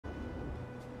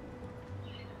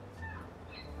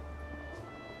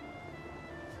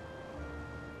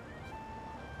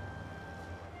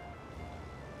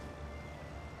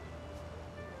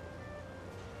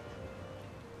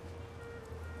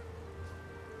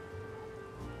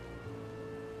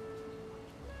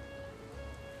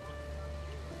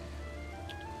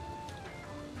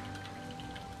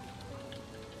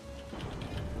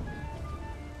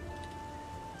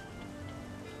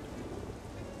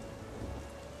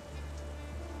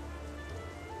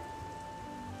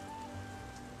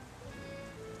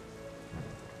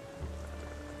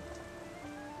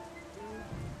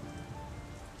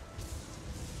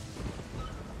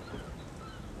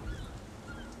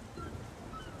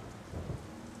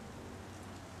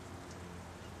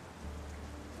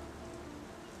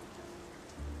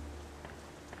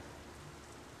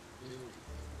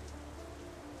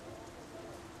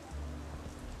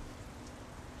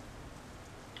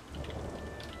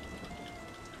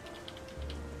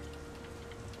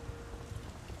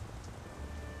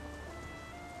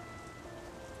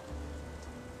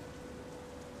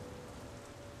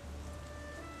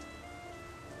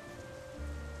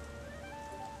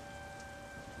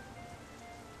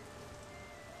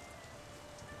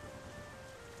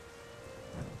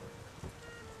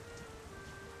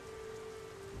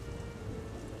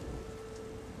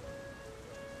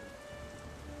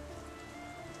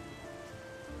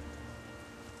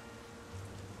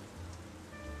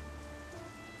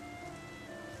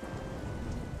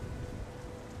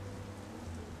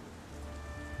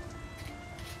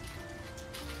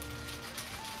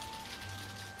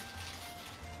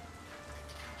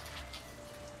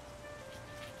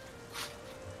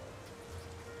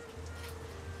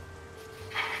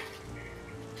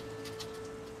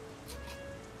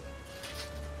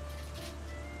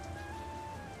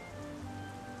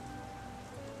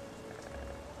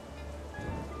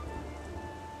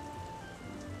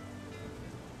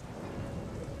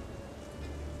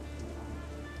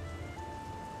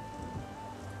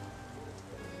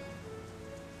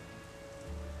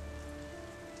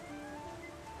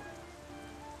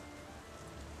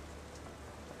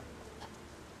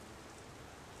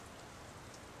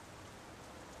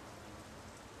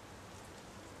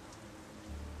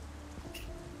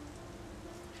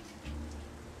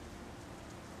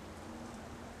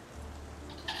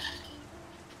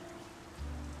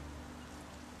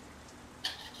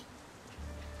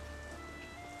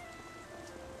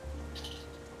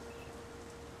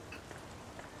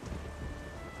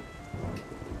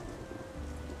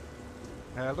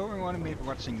Hello everyone, you may be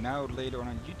watching now later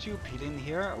on YouTube. Hillyan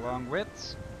here, along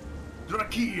with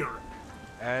Drakir!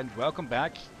 And welcome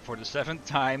back for the 7th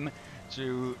time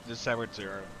to the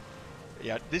Saboteur.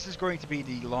 Yeah, this is going to be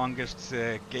the longest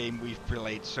game we've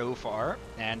played so far,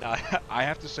 and I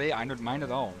have to say I don't mind at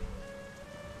all.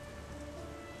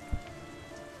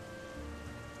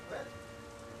 Well,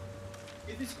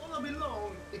 if it's gonna be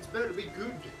long, it's better be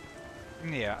good.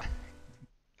 Yeah.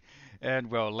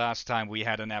 And well, last time we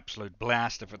had an absolute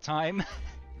blast of a time.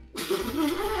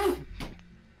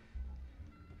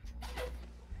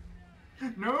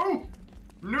 No!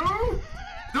 No!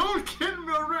 Don't kill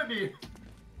me already!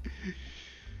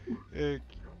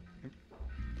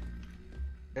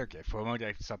 Okay, for a moment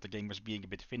I thought the game was being a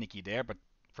bit finicky there, but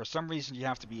for some reason you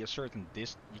have to be a certain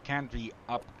distance. You can't be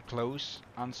up close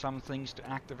on some things to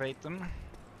activate them.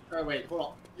 Wait, hold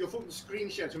on. You put the screen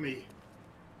share to me.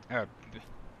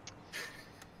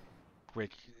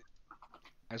 Quick.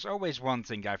 There's always one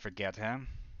thing I forget, huh?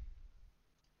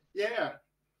 Yeah.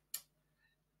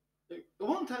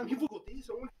 One time he forgot his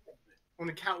own head on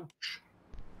the couch.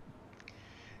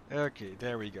 Okay,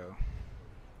 there we go.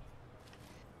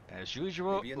 As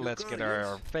usual, let's get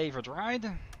our favorite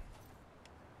ride.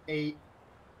 A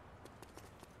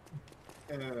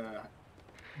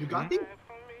Bugatti?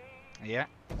 Yeah.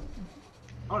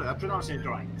 Oh, I pronounced it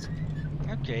right.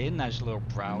 Okay, nice little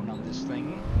brown on this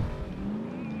thing.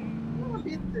 A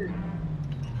bit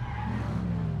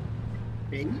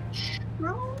beige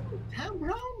brown? Tan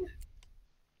brown?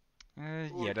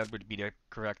 Yeah, that would be the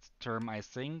correct term, I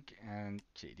think. And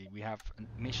we have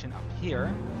a mission up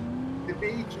here. The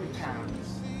beige and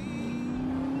tans.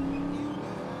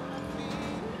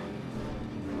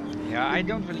 Yeah, I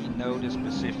don't really know the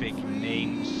specific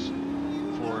names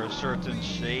for certain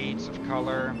shades of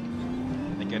color.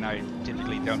 And again, I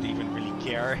typically don't even really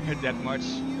care that much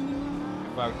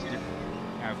about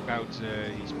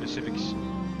the specific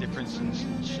differences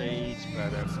in shades,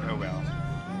 but oh well.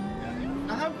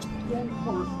 I have one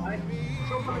horrified.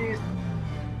 Trouble is,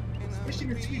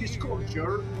 especially in Swedish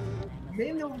culture,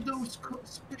 many of those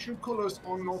special colors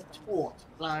are not taught.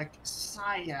 Like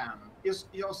cyan is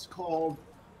just called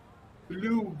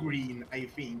blue-green, I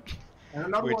think. And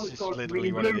another Which one is is called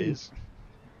literally what it green-blue. is.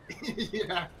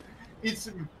 Yeah, it's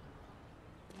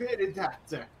very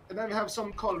that. And then we have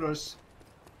some colors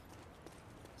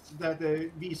that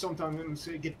we sometimes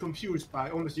get confused by,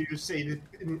 unless you say it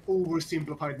in an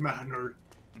oversimplified manner.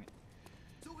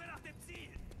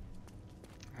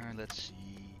 Let's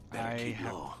see.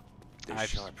 They're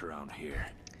sharp around here.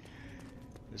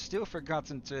 Still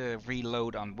forgotten to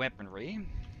reload on weaponry.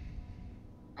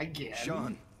 Again.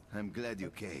 Sean, I'm glad you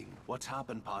came. What's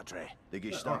happened, Padre? The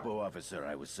Gestapo officer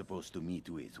I was supposed to meet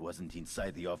with wasn't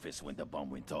inside the office when the bomb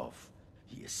went off.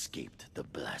 He escaped the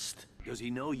blast. Does he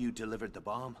know you delivered the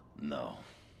bomb? No.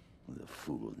 The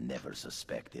fool never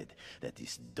suspected that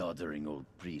this doddering old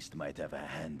priest might have a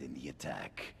hand in the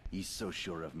attack. He's so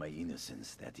sure of my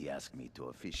innocence that he asked me to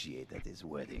officiate at his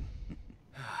wedding.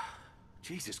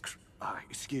 Jesus Christ.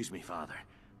 Excuse me, Father,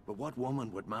 but what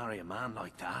woman would marry a man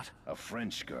like that? A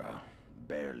French girl,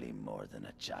 barely more than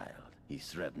a child. He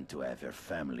threatened to have her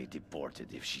family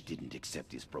deported if she didn't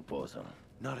accept his proposal.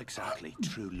 Not exactly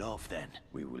true love, then.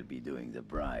 We will be doing the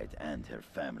bride and her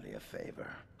family a favor.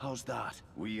 How's that?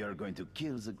 We are going to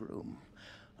kill the groom,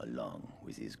 along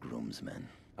with his groomsmen.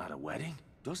 At a wedding?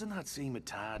 Doesn't that seem a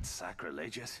tad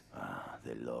sacrilegious? Ah,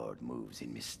 the Lord moves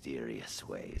in mysterious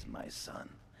ways, my son.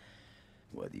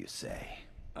 What do you say?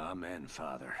 Amen,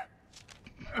 Father.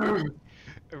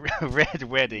 Red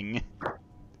wedding.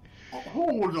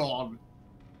 Hold on.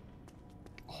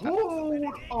 Hold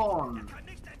on.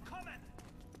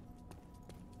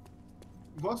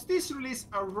 Was this release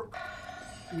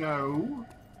no.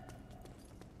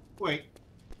 Wait.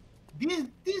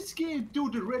 Did this game do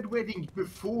the Red Wedding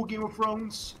before Game of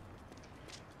Thrones?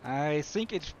 I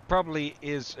think it probably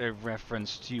is a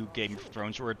reference to Game of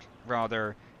Thrones, or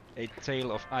rather A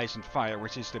Tale of Ice and Fire,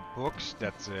 which is the books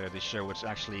that the show is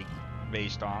actually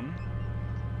based on.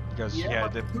 Because yeah,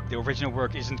 the original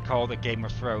work isn't called A Game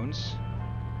of Thrones.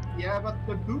 Yeah, but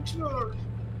the books were...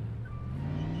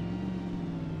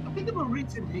 I think they were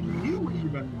recently new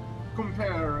even,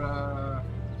 compare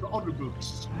to other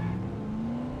books.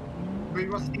 But it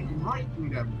was in writing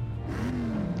them.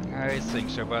 I think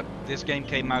so, but this game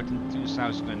came out in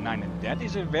 2009, and that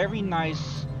is a very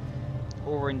nice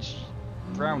orange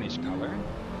brownish color.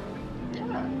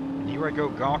 Yeah. And here I go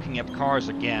gawking at cars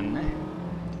again.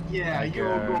 Yeah, like,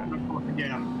 you're going to cars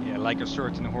again. Yeah, like a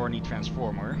certain horny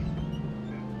transformer.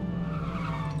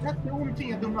 That's the only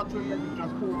thing I do not remember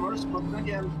Transformers, but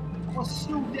again, I was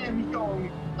so damn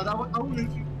young that I only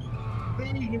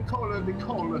being in color, the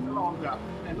colors around that,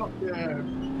 and not the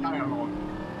dialogue.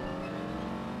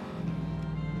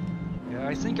 Yeah,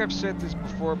 I think I've said this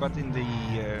before, but in the...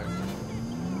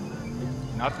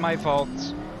 not my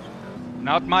fault.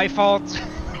 Not my fault!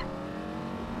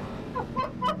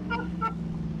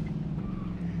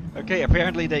 Okay,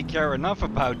 apparently they care enough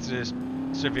about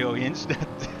civilians that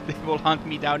they will hunt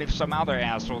me down if some other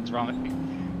asshole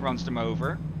runs them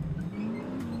over.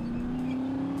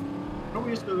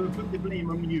 Promise to put the blame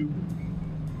on you.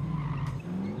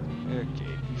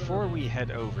 Okay, before we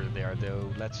head over there though,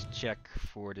 let's check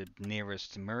for the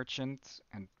nearest merchant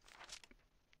and...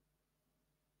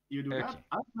 You do that,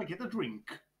 I might get a drink.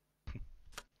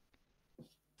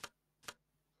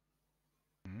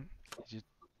 Is it...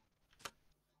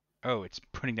 Oh, it's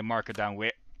putting the marker down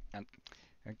where...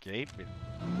 Okay, but...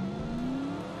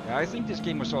 Yeah, I think this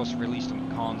game was also released on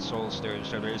consoles, so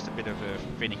there is a bit of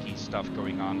finicky stuff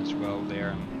going on as well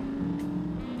there.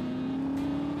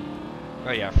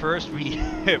 Oh yeah, first we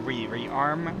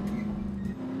rearm.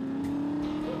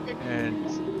 And...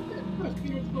 You're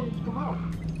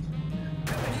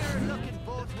looking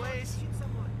both ways.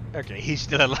 Okay, he's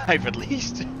still alive at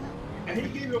least. And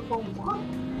he gave you a thumbs up.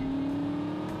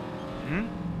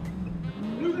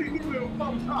 You give you a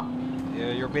thumbs up.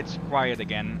 You're a bit quiet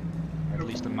again, at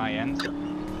least on my end.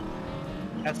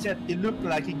 I said it looked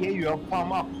like he gave you a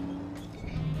thumb up.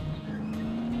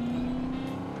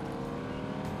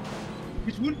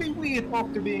 Which would be weird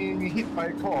after being hit by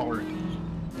a car.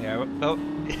 Yeah, well,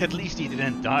 at least he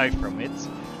didn't die from it,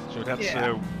 so that's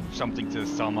something to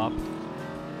sum up.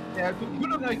 Yeah, good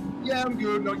look like, yeah, I'm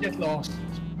good, don't get lost.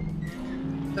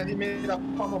 Then he made a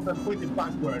thumb up and pointed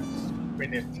backwards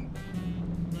with it.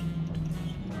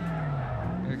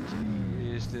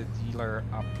 Okay, is the dealer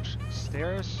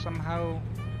upstairs somehow?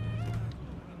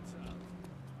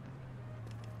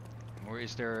 Or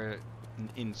is there an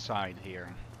inside here?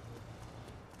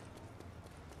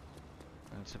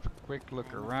 Let's have a quick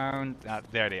look around. Ah,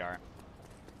 there they are.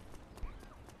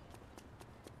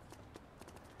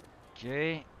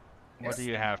 Okay, what do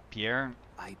you have, Pierre?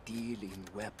 I deal in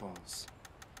weapons.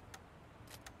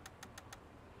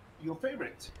 Your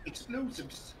favorite,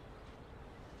 explosives.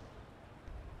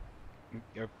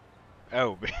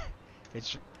 Oh,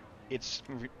 it's it's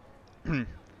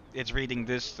reading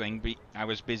this thing. I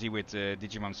was busy with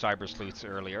Digimon Cyber Sleuths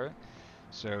earlier,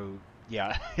 so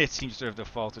yeah, it seems to have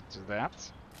defaulted to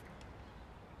that.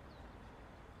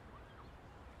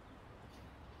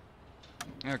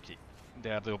 Okay,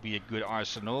 that'll be a good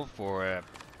arsenal for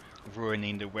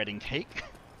ruining the wedding cake.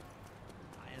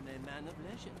 I am a man of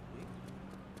leisure.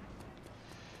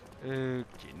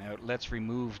 Okay, now let's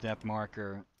remove that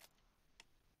marker.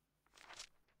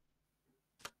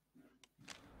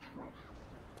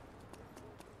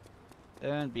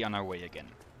 And be on our way again.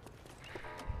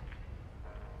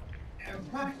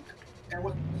 And back, and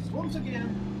was once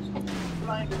again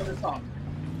flying over the sun.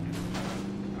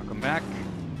 Welcome back.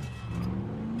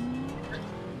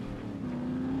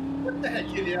 What the heck,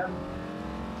 Hillyan?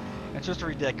 And just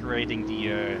redecorating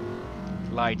the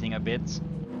lighting a bit. So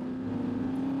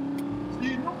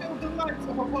you knock out the lights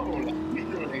of a pole,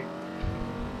 literally.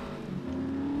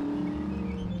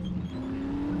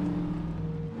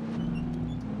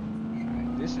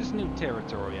 This is new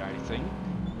territory, I think.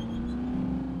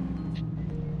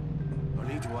 I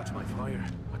need to watch my fire.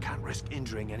 I can't risk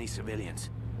injuring any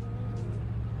civilians.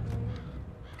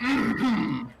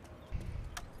 Hear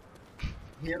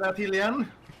that, Hillyan?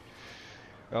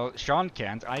 Well, Sean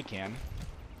can't, I can.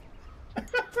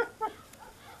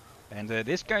 And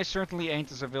this guy certainly ain't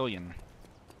a civilian.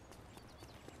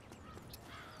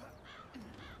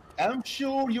 I'm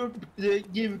sure you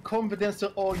give confidence to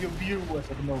all your viewers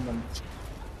at the moment.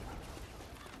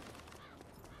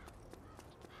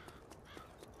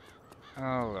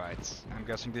 Alright, I'm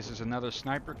guessing this is another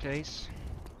sniper case.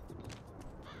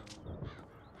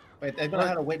 Wait, I'm gonna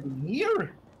have a wedding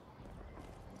here?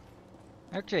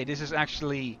 Okay, this is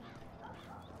actually...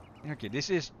 Okay, this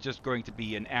is just going to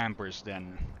be an ambush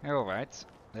then. Alright,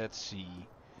 let's see.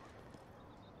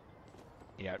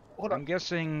 Yeah, I'm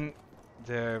guessing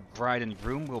the bride and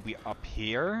groom will be up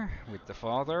here with the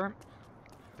father.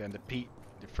 Then the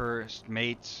first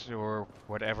mates or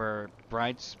whatever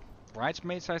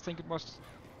bridesmaids, I think it was,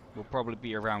 will probably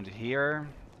be around here.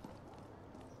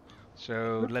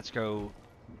 So let's go,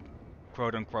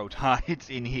 quote unquote, hide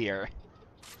in here.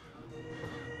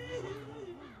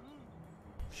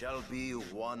 Shall be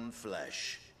one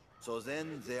flesh. So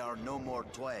then they are no more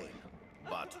twain,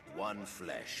 but one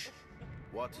flesh.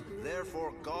 What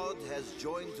therefore God has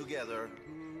joined together,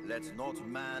 let not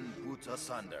man put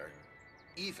asunder.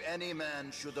 If any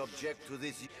man should object to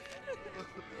this...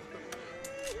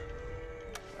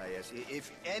 Ah, yes,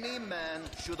 if any man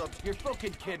should object... You're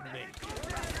fucking kidding me.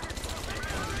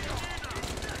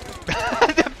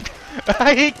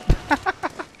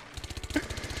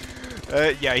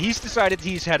 Yeah, he's decided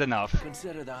he's had enough.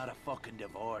 Consider that a fucking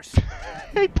divorce.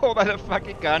 He pulled out a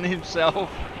fucking gun himself.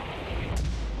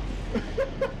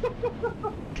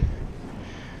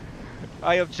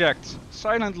 I object.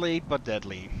 Silently, but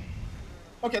deadly.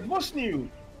 Okay, what's new?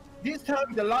 This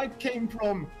time the light came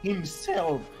from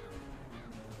himself.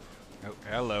 Oh,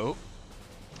 hello.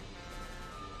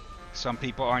 Some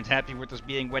people aren't happy with us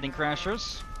being wedding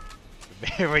crashers.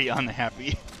 Very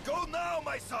unhappy. Go now,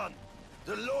 my son!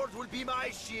 The Lord will be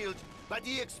my shield, but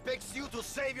he expects you to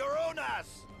save your own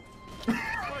ass!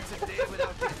 What's a day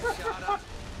without getting shot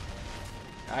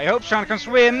at? I hope Sean can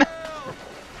swim.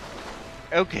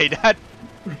 Okay, that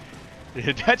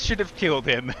should have killed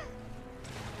him.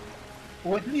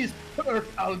 Or at least hurt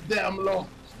our damn lot.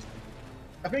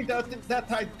 I think that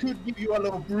height could give you a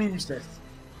lot of bruises.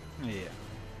 Yeah.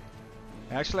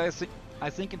 Actually, I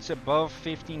think it's above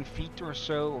 15 feet or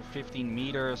so, or 15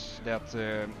 meters, that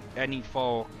any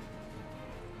fall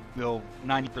will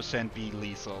 90% be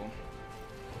lethal.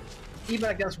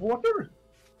 Even against water?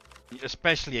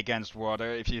 Especially against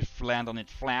water, if you land on it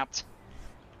flat.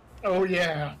 Oh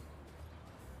yeah.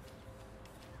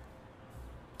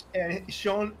 And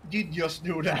Sean did just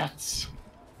do that.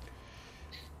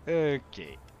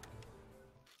 Okay.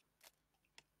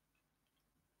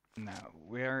 Now,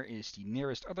 where is the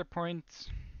nearest other point?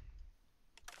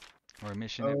 Or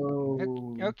mission?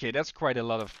 Oh. Okay, that's quite a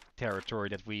lot of territory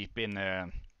that we've been...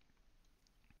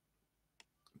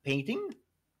 Painting?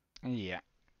 Yeah.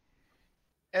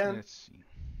 And Let's see.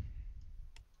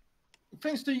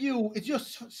 thanks to you, it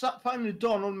just finally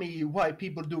dawned on me why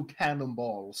people do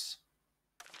cannonballs.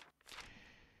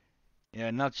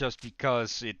 Yeah, not just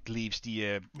because it leaves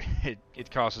the...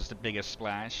 it causes the biggest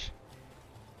splash.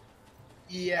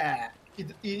 Yeah,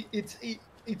 it's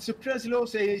surprisingly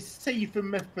also a safer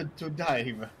method to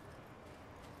dive.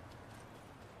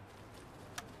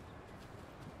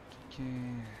 Okay,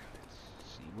 let's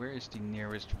see, where is the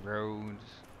nearest road?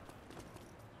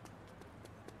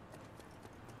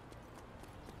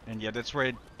 And yeah, that's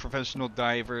where professional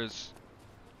divers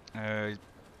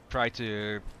try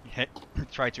to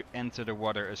enter the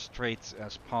water as straight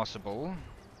as possible.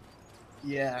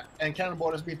 Yeah, and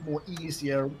cannonball is a bit more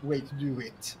easier way to do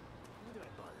it.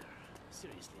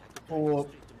 For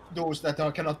those that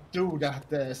cannot do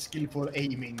that skillful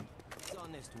aiming.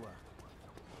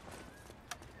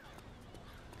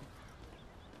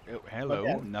 Oh, hello,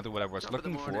 yeah. not what I was Top of the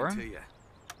looking morning for. to ya.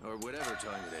 Or whatever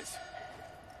time it is.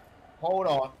 Hold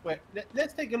on, wait,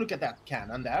 let's take a look at that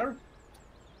cannon there.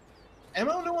 Am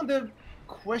I the one that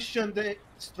questioned the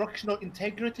structural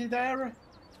integrity there?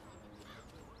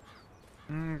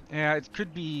 Yeah, it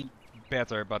could be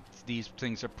better, but these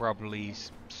things are probably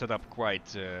set up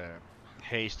quite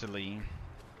hastily.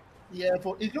 Yeah,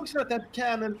 for it looks like that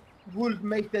cannon would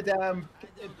make the damn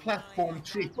platform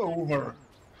trip over.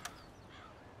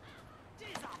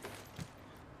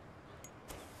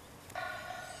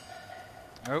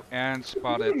 Oh, and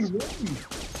spotted.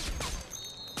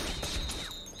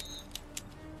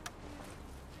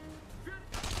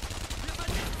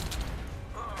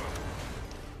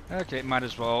 Okay, might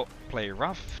as well play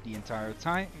rough the entire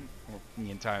time, or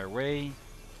the entire way.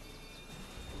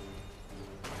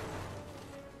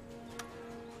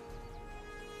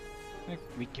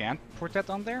 We can't put that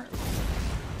on there?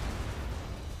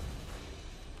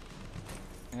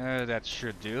 That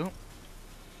should do.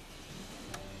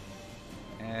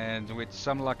 And with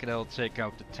some luck it'll take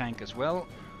out the tank as well.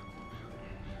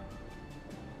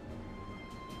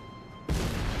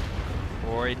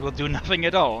 Or it will do nothing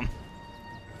at all.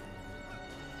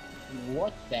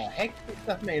 What the heck is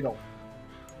that made of?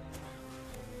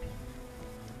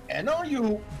 And now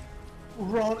you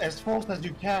run as fast as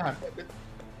you can.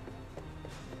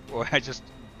 Or I just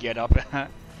get up.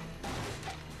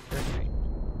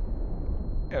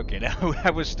 Okay,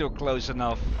 that was still close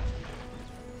enough.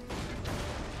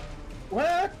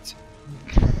 What?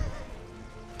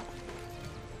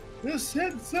 You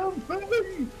said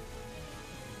something!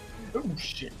 Oh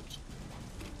shit.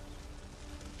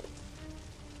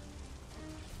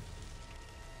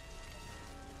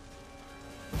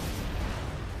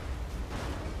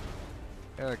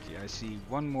 Okay, I see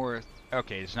one more.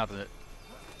 Okay, it's not a.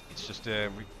 It's just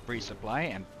a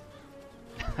resupply and.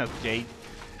 Okay.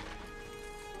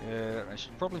 I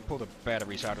should probably pull the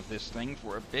batteries out of this thing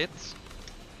for a bit.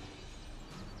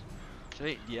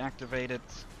 Okay, deactivate it.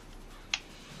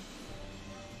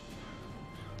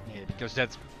 Yeah, because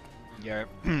that's yeah.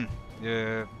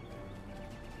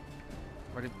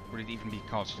 What would it even be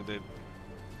called? So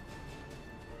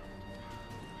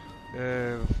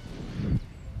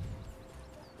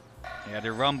yeah,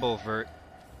 the rumble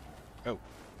Oh,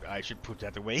 I should put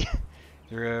that away.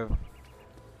 The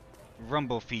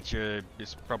rumble feature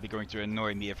is probably going to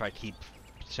annoy me if I keep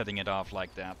setting it off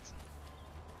like that.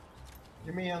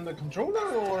 You mean on the controller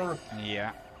or?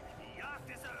 Yeah.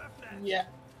 Yeah.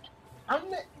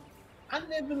 I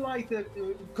never liked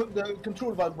the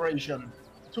control vibration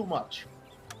too much.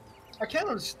 I can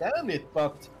understand it,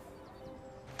 but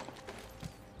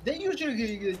they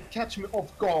usually catch me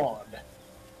off guard.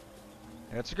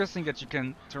 It's a good thing that you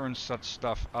can turn such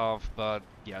stuff off, but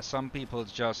yeah, some people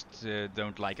just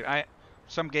don't like it.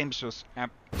 Some games will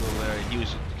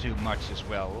use it too much as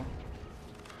well.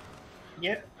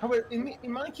 Yeah, however,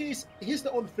 in my case, here's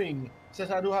the odd thing,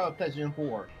 since I do have a PlayStation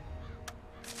 4.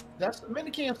 There's many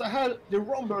games that had the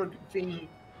Romberg thing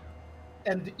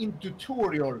and in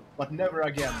tutorial, but never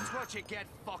again. That's what you get,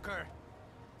 fucker.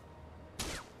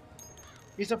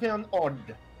 It's a bit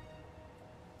odd.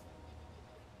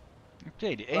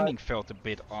 Okay, the aiming felt a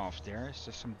bit off there. Is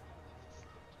there some...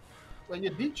 Well,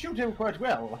 you did shoot him quite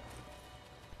well.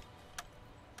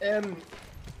 And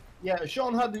yeah,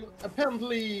 Sean had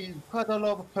apparently quite a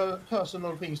lot of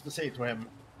personal things to say to him.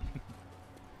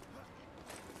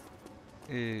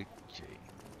 Okay.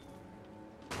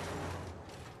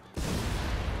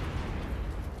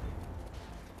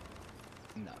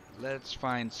 Now, let's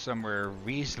find somewhere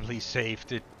reasonably safe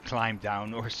to climb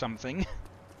down or something.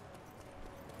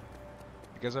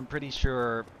 Because I'm pretty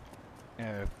sure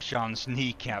Sean's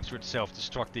kneecaps would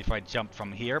self-destruct if I jumped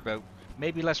from here, but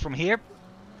maybe less from here.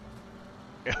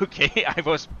 Okay, I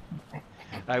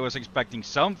was expecting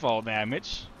some fall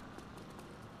damage.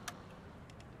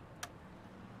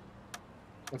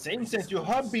 But since you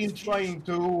have been trying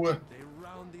to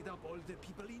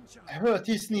hurt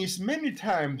his knees many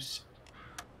times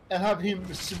and have him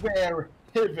swear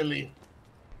heavily.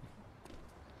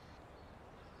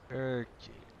 Okay.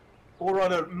 Or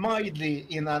rather mildly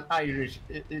in an Irish,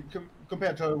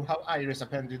 compared to how Irish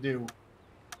apparent to do.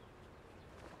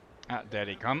 Ah, there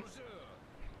they come.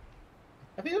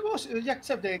 I think it was Jack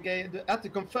said they had to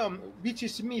confirm which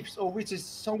is myths or which is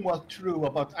somewhat true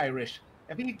about Irish.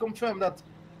 I think he confirmed that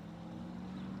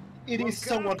it is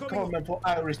somewhat common for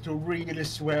Irish to really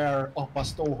swear up a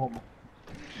storm.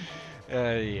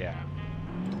 Yeah.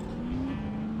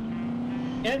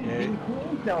 And being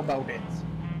cool about it.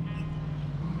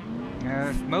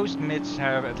 Most myths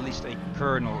have at least a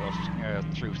kernel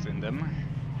of truth in them.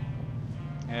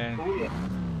 And Oh yeah.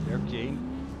 okay,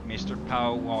 Mr.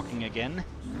 Pow walking again.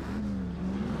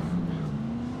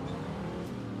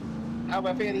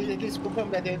 However, it is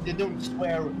confirmed that they don't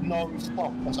swear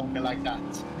non-stop or something like that.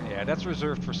 Yeah, that's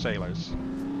reserved for sailors.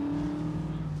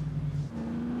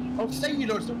 Oh,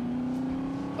 sailors!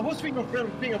 I was thinking of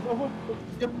somehow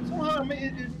I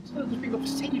started to think of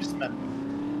salesmen.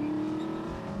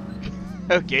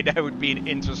 Okay, that would be an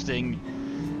interesting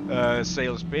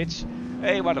sales pitch.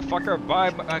 Hey, motherfucker,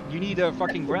 you need a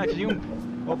fucking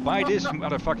vacuum? Well, buy this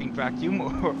motherfucking vacuum,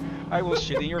 or I will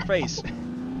shit in your face.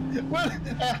 Well,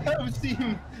 I have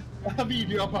seen a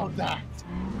video about that.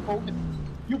 Oh,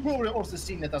 you probably also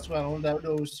seen it as well on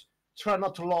those try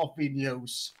not to laugh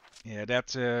videos. Yeah,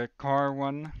 that car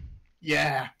one.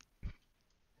 Yeah.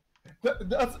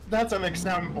 That's an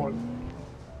example.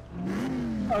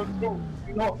 How to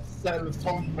not sell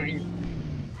something.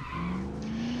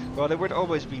 Well, there would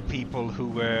always be people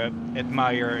who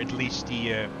admire at least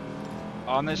the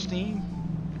honesty,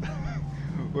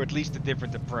 or at least a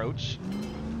different approach.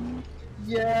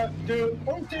 Yeah,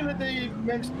 until they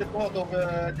mentioned the part of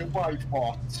the white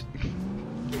part.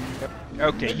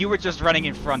 Okay, you were just running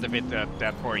in front of it at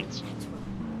that point.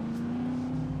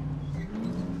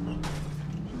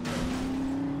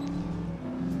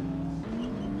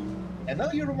 And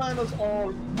now you remind us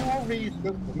all more reasons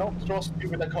to not trust you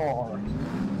with a car.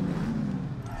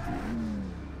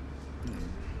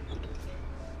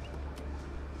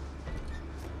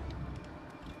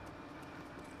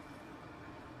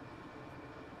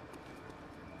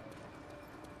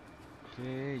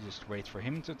 Okay, just wait for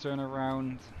him to turn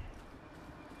around.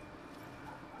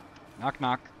 Knock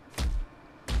knock.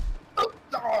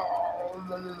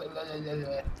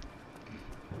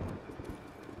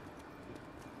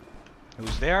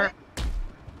 Who's there?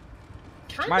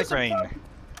 Migraine.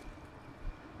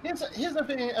 Here's the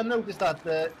thing I noticed that's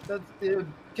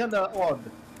kinda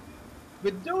odd.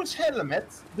 With those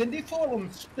helmets, when they fall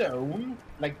on stone,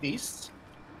 like this,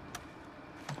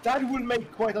 that will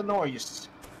make quite a noise.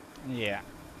 Yeah.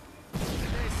 They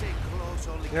say close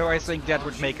No, I think that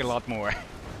would make a lot more.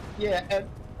 Yeah, and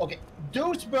okay,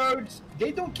 those birds,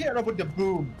 they don't care about the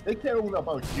boom. They care all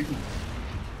about you.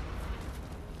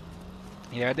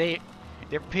 Yeah,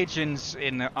 they're pigeons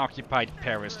in occupied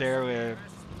Paris.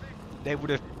 They would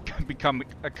have become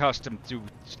accustomed to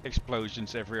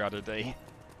explosions every other day.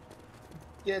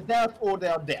 Yeah, that or they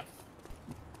are deaf.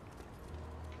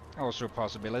 Also a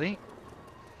possibility.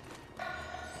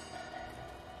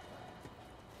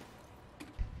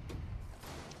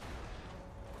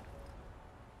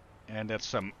 And that's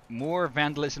some more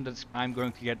vandalism that I'm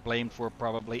going to get blamed for,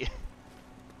 probably.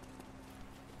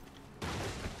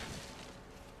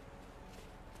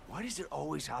 Why does it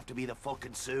always have to be the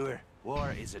fucking sewer?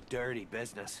 War is a dirty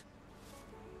business.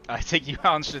 I think you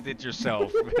answered it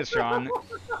yourself, Sean.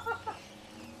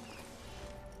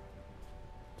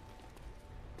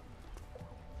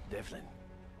 Devlin,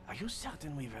 are you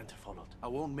certain we weren't followed? I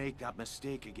won't make that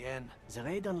mistake again. The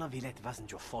raid on La Villette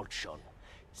wasn't your fault, Sean.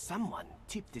 Someone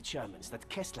tipped the Germans that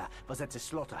Kessler was at the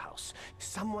slaughterhouse.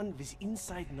 Someone with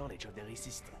inside knowledge of the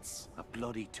resistance. A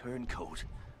bloody turncoat.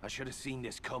 I should have seen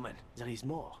this coming. There is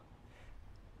more.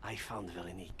 I found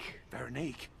Veronique.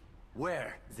 Veronique?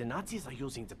 Where? The Nazis are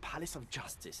using the Palace of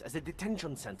Justice as a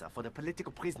detention center for the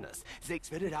political prisoners. They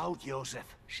spit it out,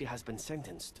 Joseph. She has been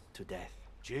sentenced to death.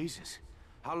 Jesus.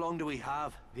 How long do we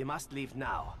have? We must leave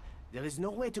now. There is no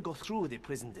way to go through the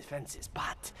prison defenses,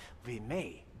 but we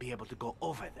may be able to go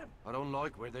over them. I don't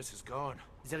like where this has gone.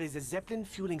 There is a Zeppelin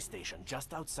fueling station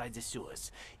just outside the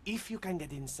sewers. If you can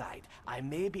get inside, I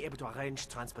may be able to arrange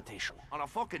transportation. On a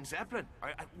fucking Zeppelin?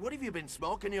 What have you been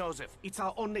smoking, Joseph? It's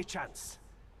our only chance.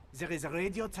 There is a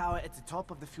radio tower at the top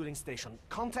of the fueling station.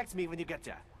 Contact me when you get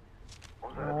there.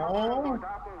 Oh,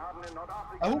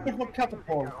 I hope it's not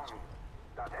catapult.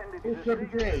 It's every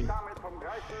day.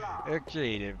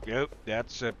 Okay, there we go. That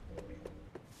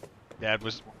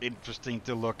was interesting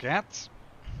to look at.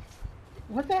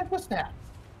 What the heck was that?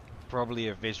 Probably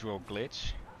a visual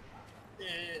glitch.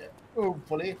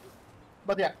 Hopefully.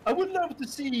 But yeah, I would love to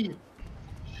see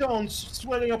Sean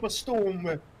swelling up a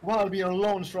storm while we are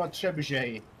launched for a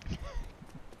trebuchet.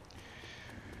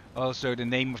 Also, the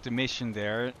name of the mission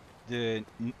there, the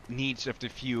needs of the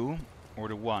few, or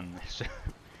the one. So,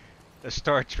 a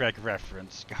Star Trek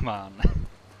reference, come on.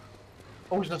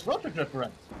 Oh, it's a Star Trek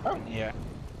reference. Oh. Yeah.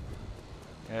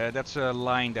 That's a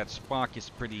line that Spock is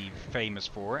pretty famous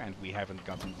for, and we haven't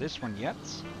gotten this one yet.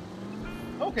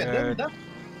 Okay, then that.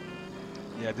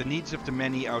 Yeah, the needs of the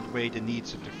many outweigh the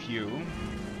needs of the few.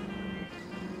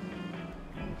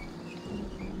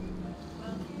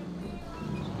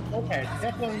 Okay,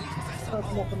 that one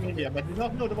sounds more familiar, but I do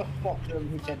not know what Spock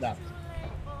who said that.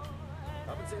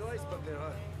 Haben Sie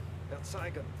Reispapiere?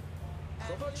 Erzeigen.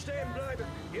 Sofort stehen bleiben.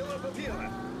 Ihre Papiere.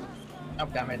 Oh,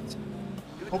 damn it.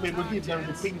 Hope it will give them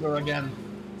the finger again.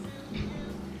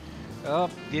 Oh,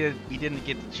 we didn't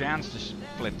get the chance to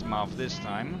split them off this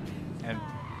time. And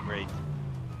great.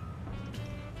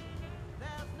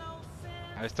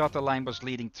 I thought the line was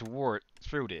leading through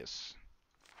this.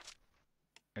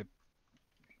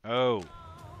 Oh.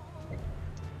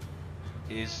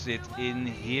 Is it in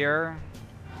here?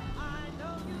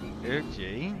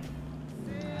 Okay.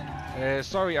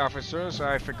 Sorry officers,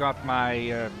 I forgot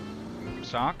my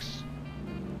socks.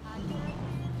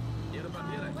 Ihre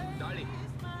Papiere. Darling.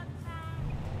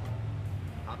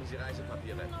 Haben Sie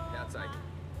Reisepapiere? Herzeigen.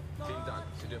 Vielen Dank.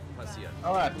 Sie dürfen passieren.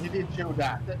 Alright, he did show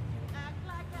that.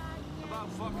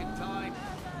 About fucking time.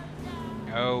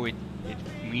 Oh, it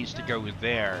means to go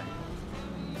there.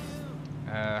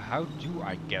 How do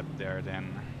I get there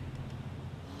then?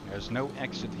 There's no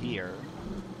exit here.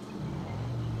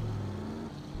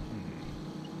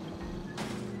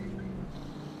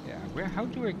 Yeah, how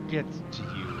do I get to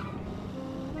you?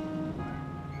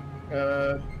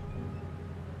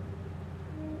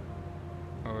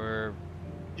 Or...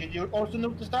 Did you also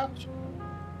notice that?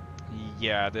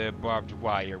 Yeah, the barbed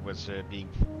wire was being...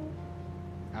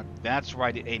 that's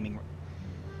why the aiming...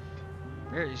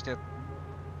 Where is that?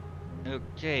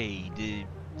 Okay, the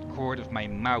cord of my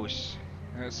mouse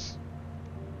has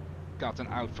gotten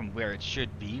out from where it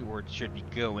should be, or it should be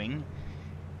going,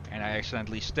 and I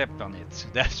accidentally stepped on it.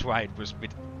 That's why it was a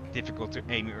bit difficult to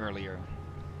aim earlier.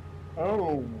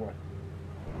 Oh.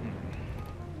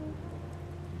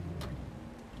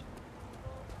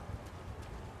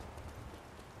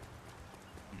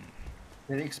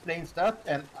 That explains that,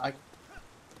 and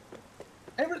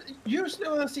usually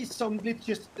when I see some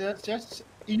glitches, it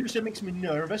usually makes me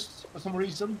nervous for some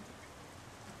reason.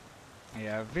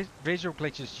 Yeah, visual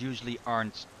glitches usually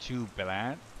aren't too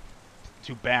bad,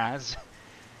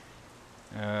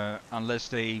 unless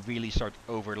they really start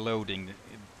overloading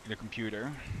the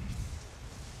computer.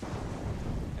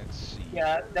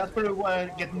 Yeah, that's probably why I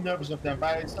get nervous of them.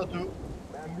 But I start to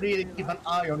really keep an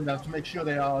eye on them to make sure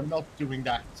they are not doing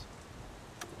that.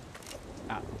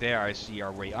 Ah, there I see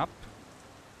our way up.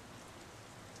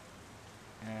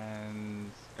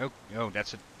 And oh,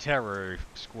 that's a terror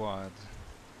squad.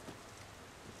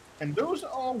 And those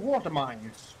are water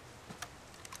mines.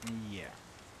 Yeah.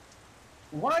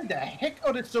 Why the heck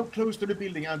are they so close to the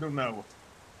building? I don't know.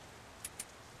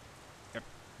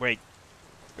 Wait.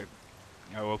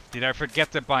 Oh, did I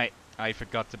forget to buy? I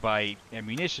forgot to buy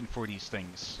ammunition for these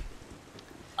things.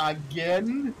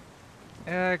 Again?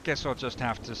 Guess I'll just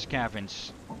have to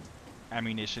scavenge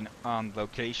ammunition on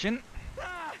location.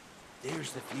 Ah,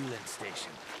 there's the fueling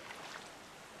station.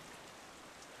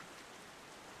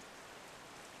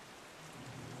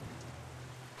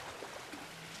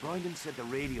 Bryden said the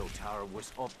radio tower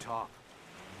was up top.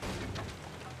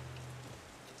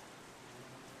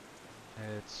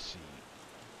 Let's see.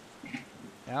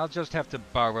 I'll just have to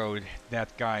borrow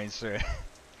that guy's.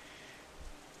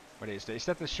 What is that? Is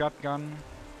that the shotgun?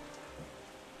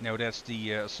 No, that's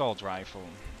the assault rifle.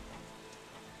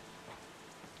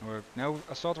 Or no,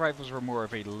 assault rifles were more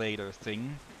of a later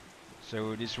thing.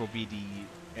 So this will be the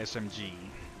SMG.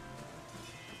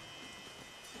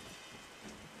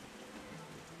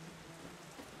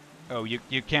 Oh,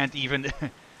 you can't even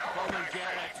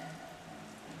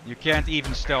you can't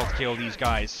even stealth kill these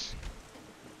guys.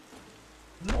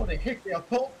 No, the heck they are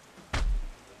top.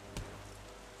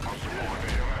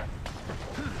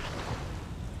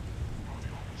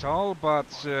 Tall,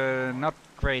 but not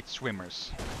great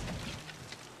swimmers.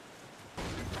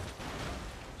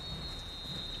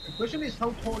 The question is how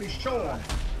tall is Sean?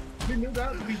 We knew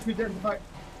that we could identify.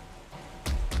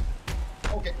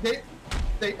 Okay,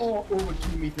 they are over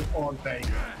 2 meters, aren't they?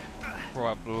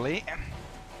 Probably.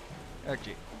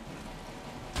 Okay.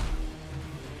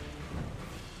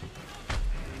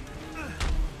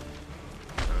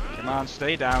 Come on,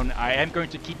 stay down. I am going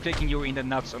to keep kicking you in the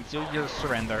nuts until you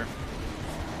surrender.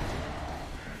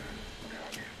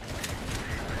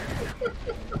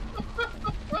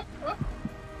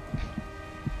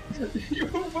 You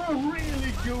were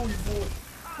really going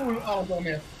full out on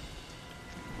it.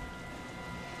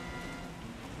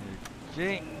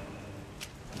 Okay.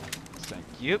 Thank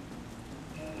you.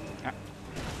 Ah.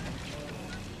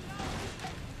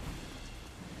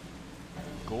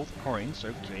 Gold coins,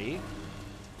 okay.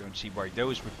 Don't see why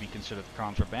those would be considered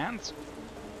contraband.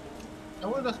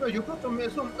 Oh, that's right. You got them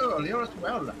some earlier as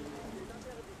well.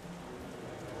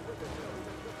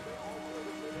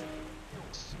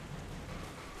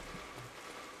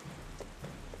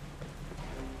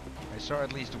 I saw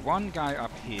at least one guy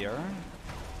up here.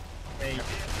 Hey.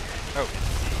 Oh.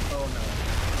 Oh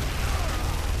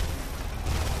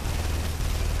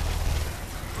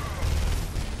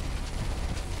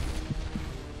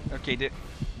no. Okay, the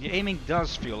aiming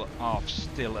does feel off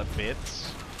still a bit.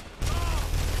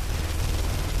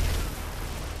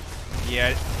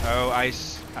 Yeah, oh, I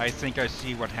think I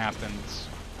see what happened.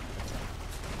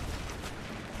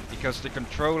 Because the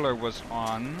controller was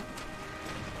on,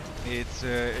 it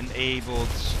enabled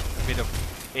a bit of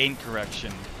aim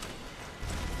correction.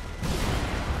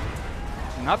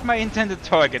 Not my intended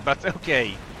target, but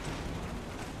okay.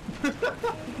 You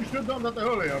should have done that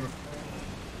earlier.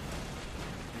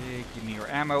 Give me your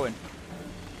ammo and...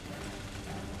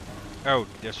 Oh,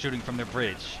 they're shooting from the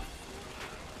bridge.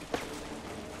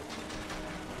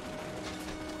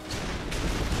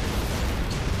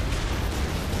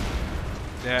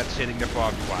 That's hitting the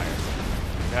barbed wire.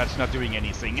 That's not doing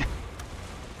anything.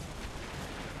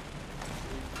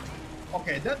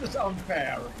 Okay, that is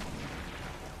unfair.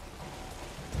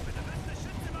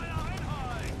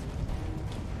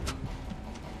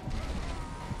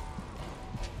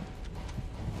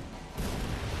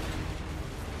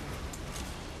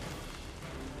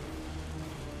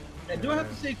 I do have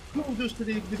to say kudos to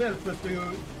the developers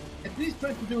to at least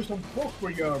try to do some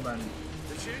proper German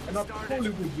and not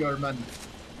Hollywood German.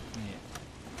 Yeah.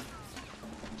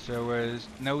 So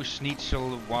no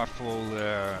schnitzel waffle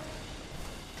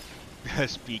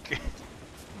speak.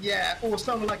 Yeah, or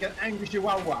sound like an angry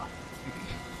chihuahua.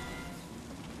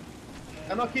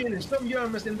 I'm not kidding, some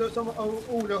Germans in some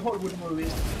older Hollywood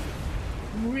movies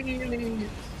really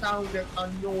sounded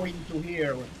annoying to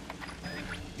hear.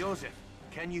 Joseph,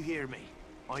 can you hear me?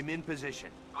 I'm in position.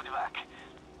 Good work.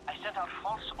 I sent out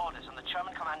false orders on the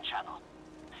German command channel.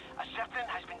 A Zeppelin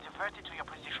has been diverted to your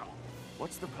position.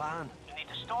 What's the plan? You need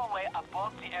to stow away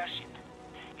aboard the airship.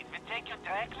 It will take you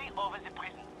directly over the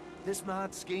prison. This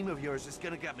mad scheme of yours is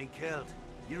gonna get me killed.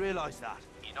 You realize that?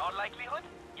 In all likelihood,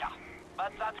 yeah.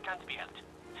 But that can't be helped.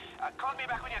 Call me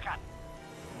back when you can.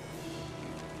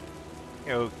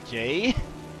 Okay.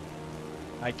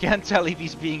 I can't tell if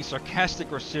he's being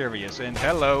sarcastic or serious, and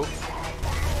hello.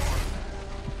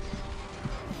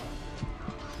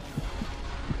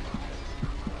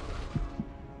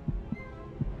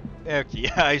 Okay,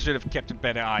 yeah, I should have kept a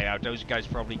better eye out. Those guys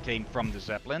probably came from the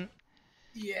Zeppelin.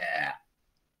 Yeah.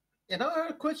 And I have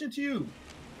a question to you.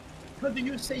 How do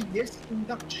you say yes in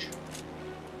Dutch?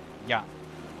 Yeah.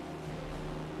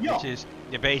 Yeah.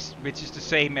 Which is the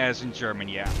same as in German,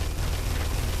 yeah.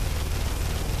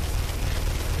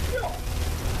 Yeah.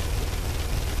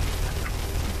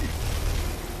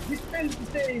 We spelled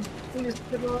the same in a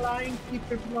slightly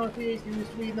different pronunciation in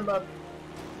Sweden, but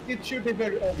it should be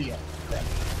very obvious.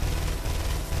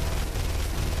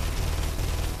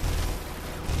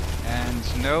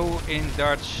 And no in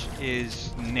Dutch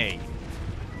is nee.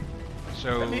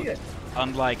 So,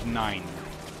 unlike 9.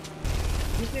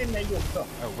 You say nej också.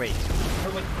 Oh, wait.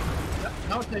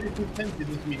 Now that it's intended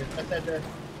in Sweden, I said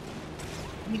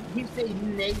we say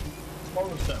nej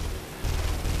also.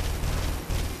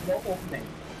 No of nej.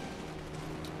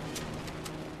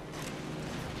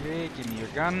 Okay, give me your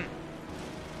gun.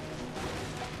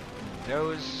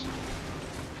 Those.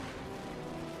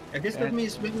 I guess that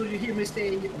means when you hear me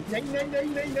say nay, nay, nay,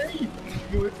 nay, nay,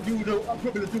 you do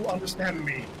probably do understand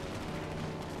me.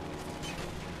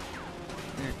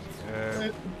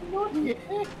 What the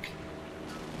heck?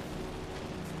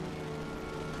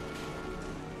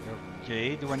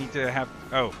 Okay, do I need to have...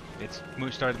 Oh, it's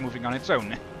started moving on its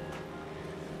own.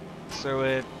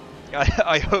 So,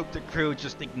 I hope the crew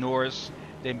just ignores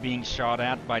them being shot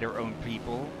at by their own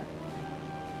people.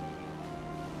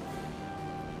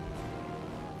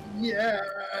 Yeah.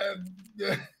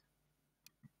 Let's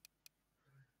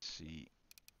see.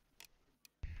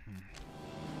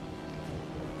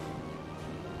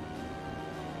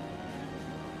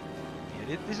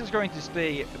 Yeah, this is going to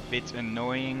stay a bit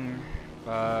annoying,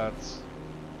 but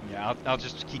yeah, I'll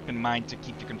just keep in mind to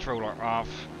keep the controller off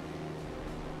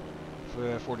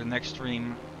for the next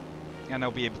stream, and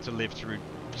I'll be able to live through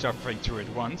suffering through it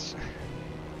once.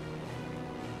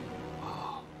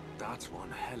 Oh, that's one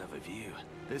hell of a view.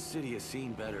 This city has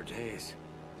seen better days,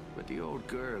 but the old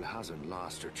girl hasn't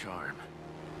lost her charm.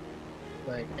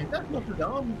 Like, is that Notre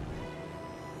Dame?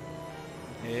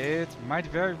 It might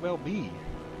very well be.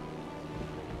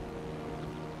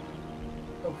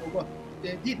 Oh, for what?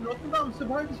 Did Notre Dame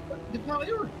survive the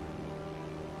fire?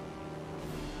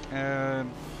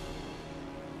 And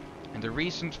the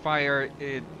recent fire,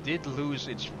 it did lose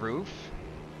its roof.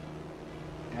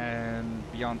 And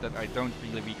beyond that, I don't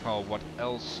really recall what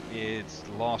else it's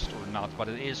lost or not, but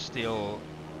it is still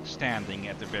standing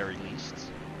at the very least.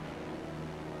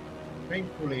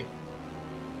 Thankfully.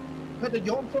 Peter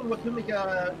Johnson was filming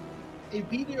a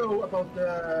video about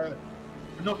the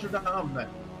Notre Dame.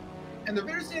 And the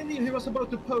very same thing he was about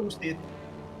to post it,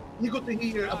 he got to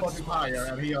hear about the fire,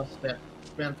 and he just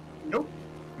went, nope,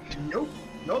 nope,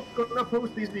 not gonna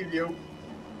post this video.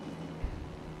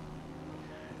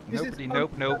 Nobody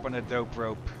nope on a dope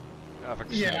rope.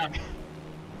 Yeah.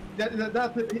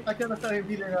 That I cannot say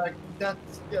feeling like that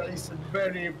is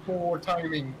very poor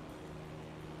timing.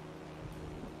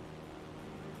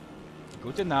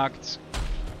 Gute Nacht.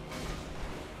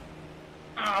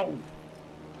 Ow!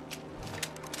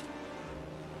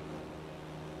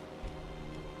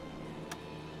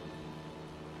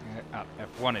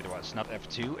 F1 it was, not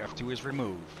F2. F2 is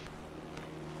remove.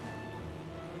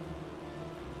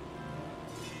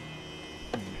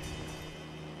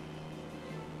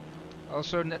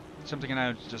 Also, something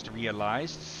I just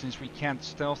realized, since we can't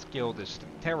stealth kill this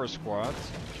terror squad,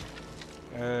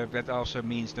 that also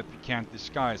means that we can't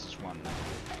disguise as one.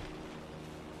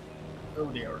 Oh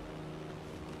dear.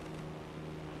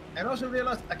 And also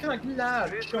realized I kind of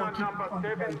glad Sean keep number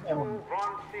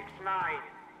 72169.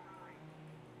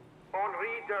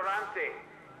 Henri Durante.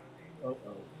 Oh.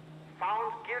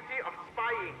 Found guilty of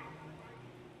spying.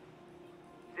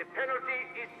 The penalty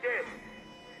is death.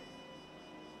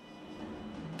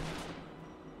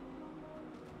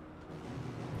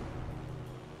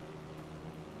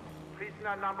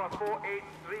 Prisoner number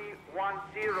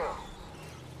 48310.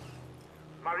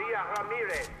 Maria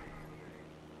Ramirez.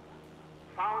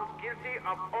 Found guilty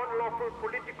of unlawful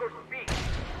political speech.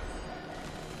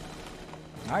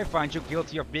 I find you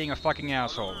guilty of being a fucking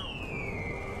asshole.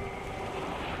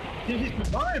 He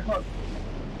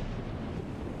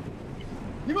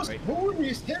was holding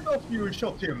his head off you and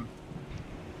shot him.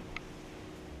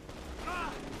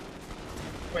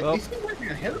 Wait, Well, is he wearing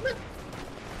a helmet?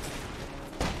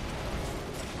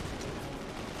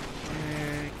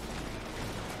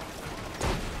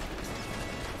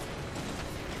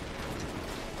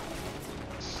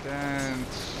 Stand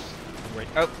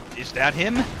Oh, is that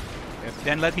him?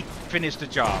 Then let me finish the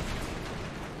job.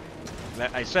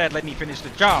 I said let me finish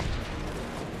the job.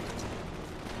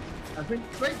 I think,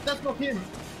 wait, that's not him.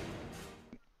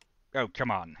 Oh,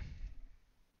 come on.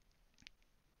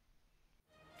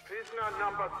 Prisoner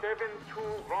number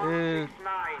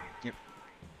 72169. Yep.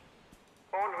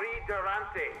 Henri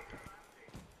Durante.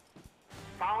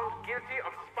 Found guilty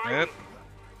of spying. Yep.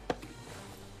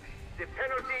 The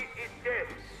penalty is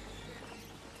death.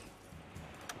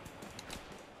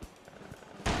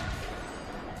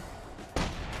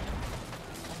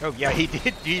 Oh yeah, he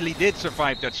really did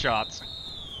survive that shot.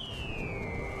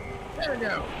 There we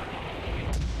go.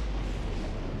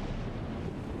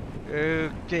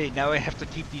 Okay, now I have to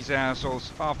keep these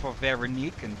assholes off of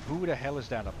Veronique, and who the hell is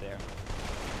that up there?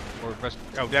 Or was...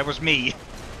 Oh, that was me.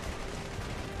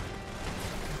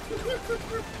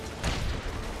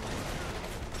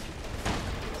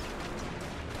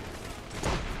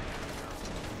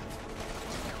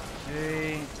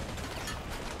 Okay.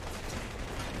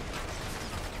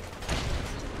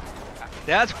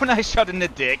 That's when I shot in the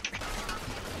dick.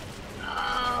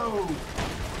 Oh!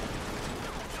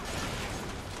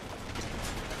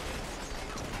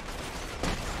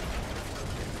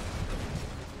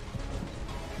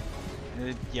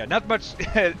 Yeah, not much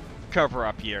cover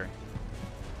up here.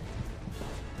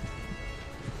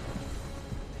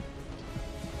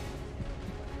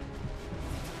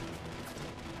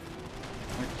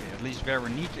 Okay, at least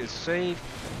Veronique is safe.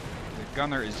 The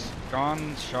gunner is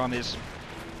gone. Sean is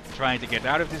trying to get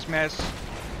out of this mess.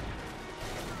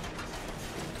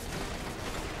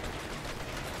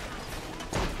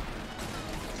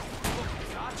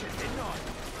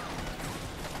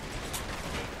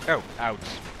 Oh, out.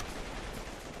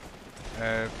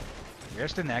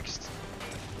 Where's the next?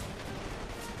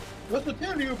 Just to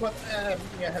tell you, but I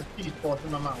have pea spots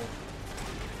in my mouth.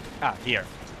 Ah, here.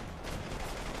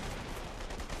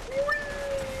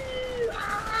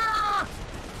 Ah!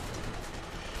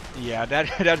 Yeah,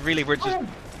 that really were just... Oh!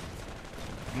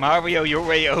 Mario, your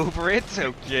way over it?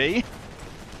 Okay.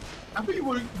 I think you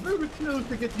were very close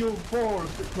to get your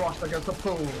balls across against the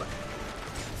pole.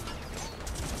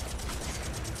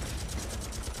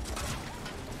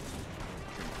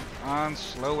 On,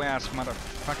 slow ass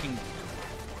motherfucking...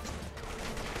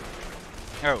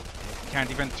 Oh,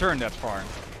 can't even turn that far.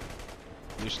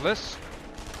 Useless.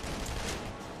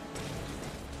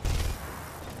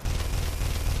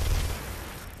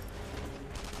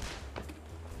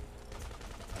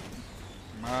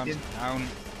 Come on, down.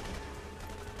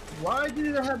 Why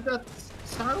did I have that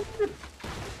sound?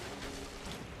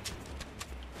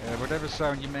 Whatever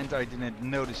sound you meant, I didn't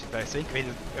notice it, I think. I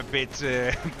was a bit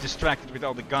distracted with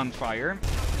all the gunfire.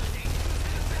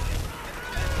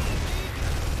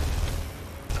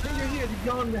 Can you hear the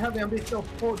gun having a bit of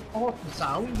awful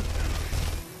sound?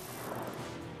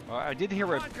 Well, I did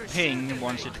hear a ping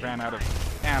once it ran out of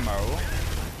ammo.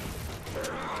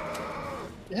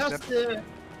 It has the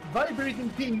vibrating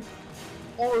ping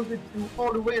all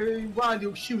the way while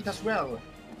you shoot as well.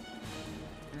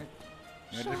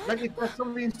 Like it was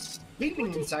something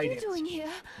spinning inside it. Doing here?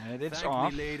 It's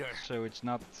off, so it's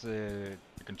not the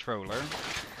controller.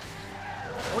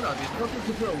 Oh no, it's not the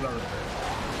controller.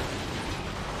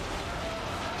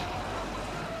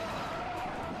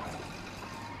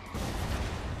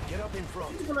 Get up in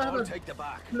front. I'm gonna have I'll a take the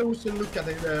back. closer look at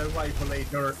the rifle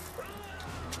later.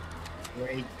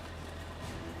 Wait.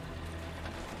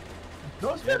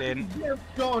 Does that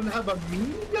gun have a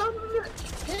minigun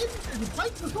head and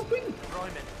fight or something?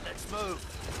 Ryman, let's move.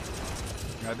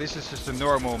 Now this is just a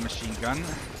normal machine gun.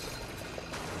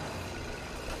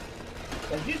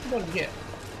 And this one, yeah.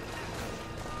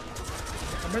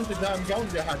 I meant the damn gun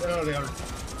you had earlier.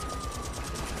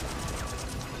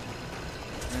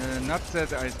 Not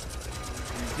that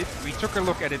we took a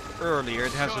look at it earlier.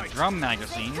 It has a drum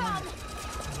magazine.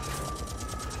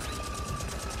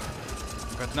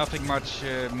 But nothing much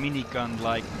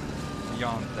minigun-like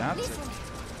beyond that. Listen,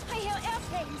 I hear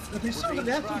airplanes. But we saw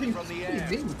that something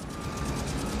spinning.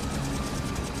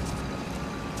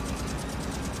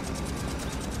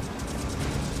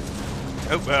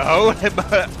 Oh,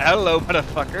 hello,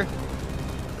 motherfucker.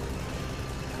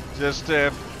 Just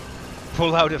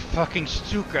pull out a fucking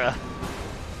Stuka.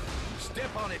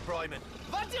 Step on it, Ryman.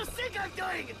 What do you think I'm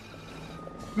doing?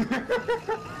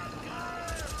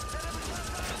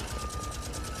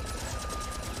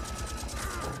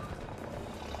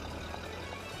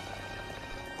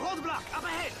 Roadblock up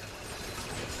ahead.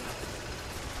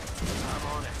 I'm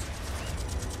on it.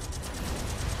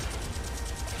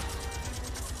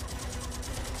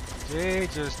 Okay,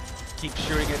 just keep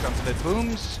shooting it until it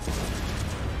booms.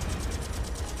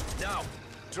 Now,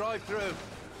 Drive through.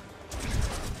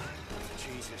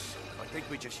 Jesus, I think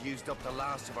we just used up the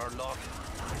last of our luck.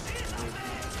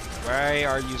 Why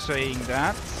are you saying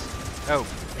that? Oh,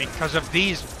 because of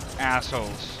these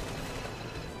assholes.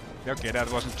 Okay, that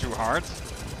wasn't too hard. Just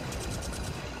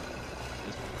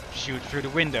shoot through the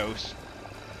windows.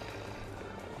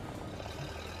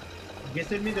 Guess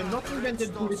they made a not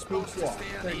invented bulletproof wall.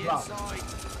 Keep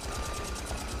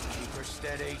her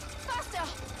steady. Faster!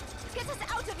 Get us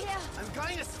out of here! I'm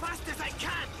going as fast as I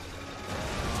can.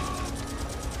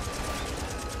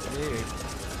 Dude.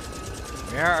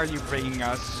 Where are you bringing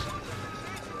us?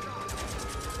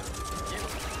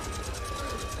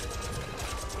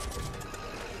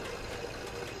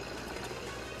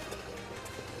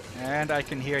 And I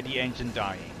can hear the engine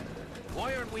dying.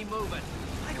 Why aren't we moving?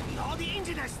 I don't know. The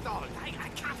engine has stalled. I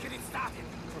can't get it started.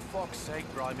 For fuck's sake,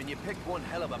 Ryman, you picked one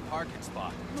hell of a parking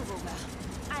spot. Move over.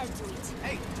 I'll do it.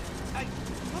 Hey,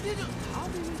 what did you do? How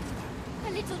did you do that? A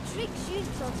little trick she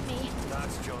taught me.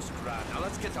 That's just grand. Now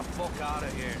let's get the fuck out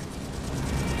of here.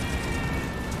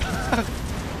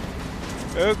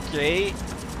 Okay.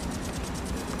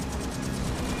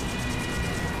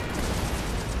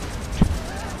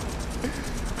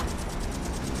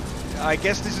 I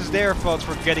guess this is their fault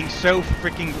for getting so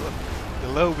freaking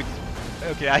low with...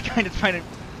 Okay, I find it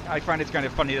kind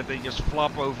of funny that they just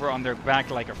flop over on their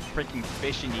back like a freaking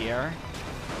fish in the air.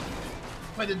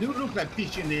 But they do look like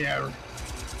fish in the air.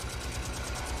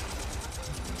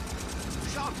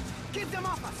 Sean, keep them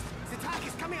off us. The attack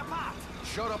is coming apart.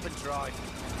 Shut up and drive.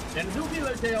 And I do feel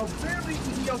like they are very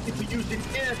idiotic for using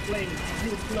airplanes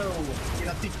to flow in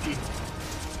a city.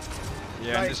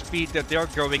 Yeah, and the speed that they're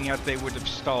going at, they would have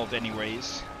stalled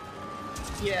anyways.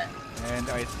 Yeah. And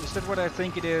is that what I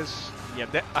think it is? Yeah,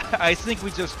 I think we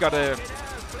just got a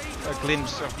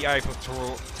glimpse of the Eiffel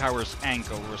Tower's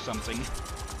ankle or something.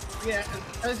 Yeah,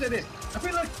 as I said it, I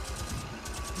feel like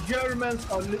Germans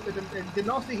are, the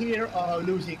Nazi here are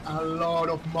losing a lot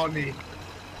of money.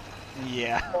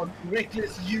 Yeah. On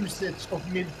reckless usage of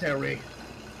military.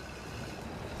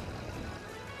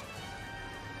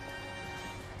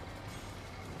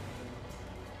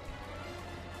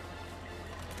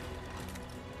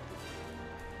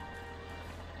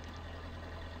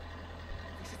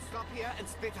 Stop here and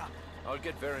split up. I'll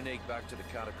get Veronique back to the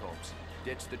catacombs.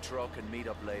 Ditch the truck and meet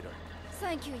up later.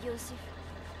 Thank you, Yosef.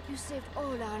 You saved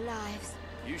all our lives.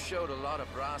 You showed a lot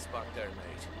of brass back there,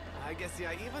 mate. I guess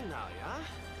you're even now, yeah?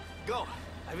 Go.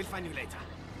 I will find you later.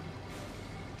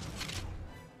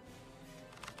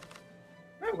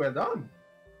 Oh, well done.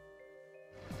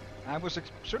 I was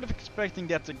sort of expecting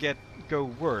that to go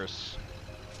worse.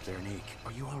 Veronique,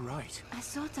 are you all right? I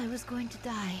thought I was going to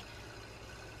die.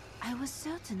 I was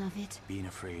certain of it. Being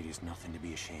afraid is nothing to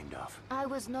be ashamed of. I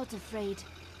was not afraid.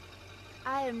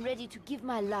 I am ready to give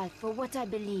my life for what I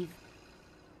believe.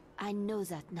 I know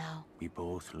that now. We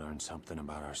both learned something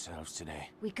about ourselves today.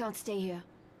 We can't stay here.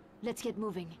 Let's get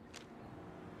moving.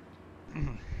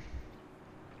 Okay,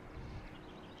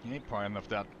 pardon if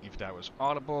that was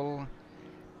audible.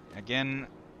 Again,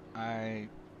 I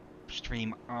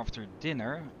stream after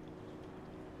dinner.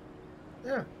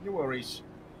 Yeah, no worries.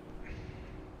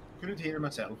 Couldn't hear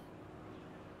myself.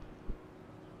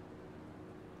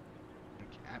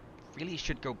 Okay, I really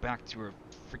should go back to a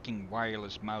freaking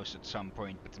wireless mouse at some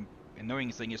point, but the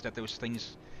annoying thing is that those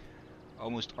things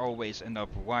almost always end up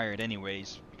wired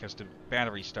anyways, because the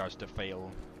battery starts to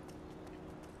fail.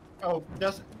 Oh,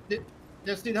 does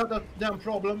still have that damn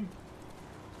problem?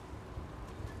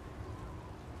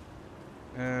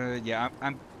 Yeah,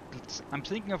 I'm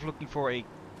thinking of looking for a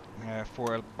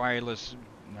wireless.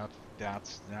 Not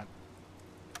that.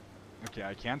 Okay,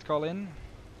 I can't call in.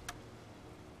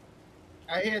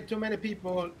 I hear too many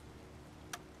people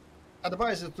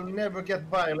advise us to never get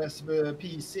wireless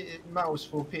PC mouse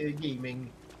for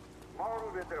gaming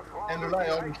and rely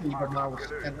on keyboard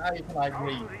mouse, and I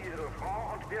agree.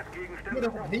 Good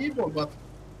of a keyboard, but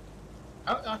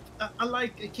I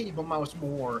like a keyboard mouse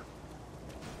more.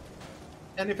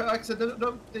 And if I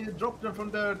accidentally drop them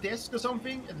from the desk or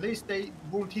something, at least they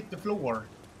won't hit the floor.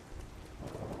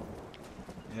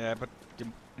 Yeah, but the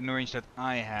annoyance that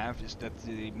I have is that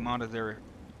the monitor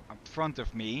up front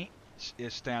of me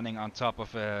is standing on top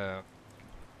of a...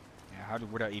 Yeah, how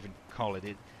would I even call it?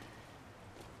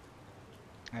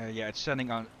 Yeah, it's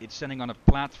standing on a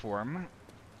platform,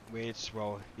 which,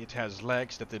 well, it has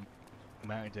legs that the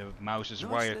mouse's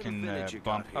wire can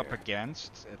bump up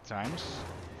against at times.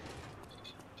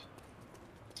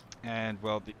 And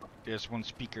well, there's one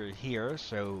speaker here,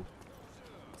 so...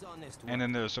 And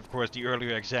then there's of course the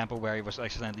earlier example where he was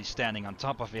accidentally standing on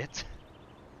top of it.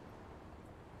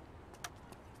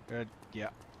 Yeah.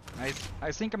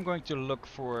 I think I'm going to look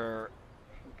for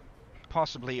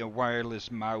possibly a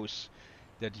wireless mouse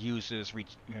that uses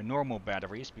normal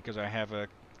batteries, because I have a...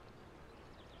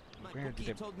 Where did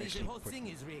I actually put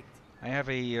them? I have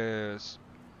a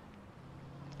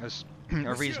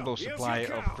a reasonable supply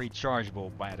of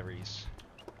rechargeable batteries.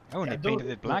 Oh, and they painted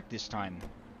it black this time.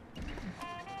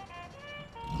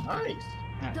 Nice.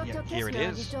 Dr. Yeah, here it Kessler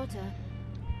and his is. daughter,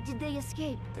 did they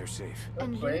escape? They're safe.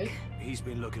 And Great. Luke? He's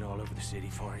been looking all over the city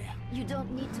for you. You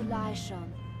don't need to lie,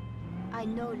 Sean. I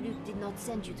know Luke did not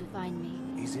send you to find me.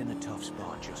 He's in a tough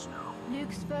spot just now.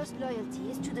 Luke's first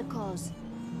loyalty is to the cause.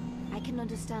 I can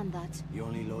understand that. The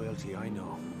only loyalty I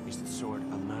know is the sort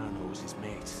a man owes his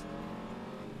mates.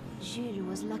 Jules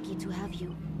was lucky to have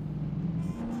you.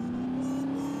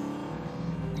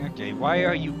 Okay, why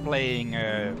are you playing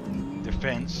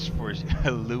defense for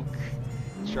Luke,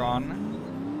 Sean?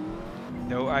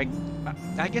 No, I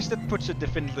guess that puts a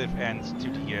definitive end to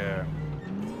the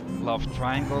love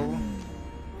triangle.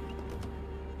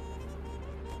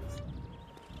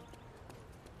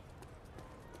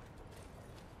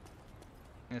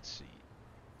 Let's see.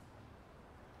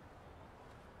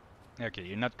 Okay,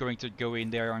 you're not going to go in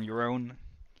there on your own?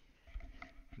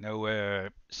 No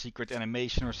secret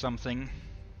animation or something?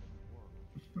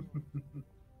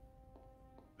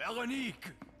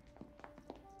 Veronique!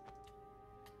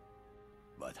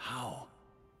 But how?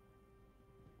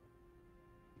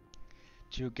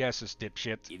 Two guesses,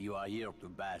 dipshit. If you are here to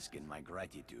bask in my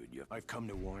gratitude, I've come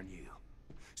to warn you.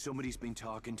 Somebody's been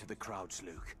talking to the crowds,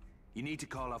 Luke. You need to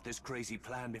call off this crazy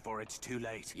plan before it's too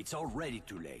late. It's already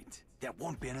too late. There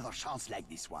won't be another chance like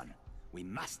this one. We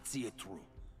must see it through,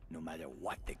 no matter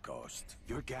what the cost.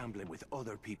 You're gambling with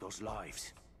other people's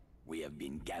lives. We have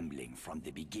been gambling from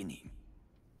the beginning.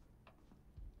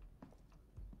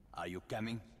 Are you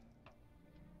coming?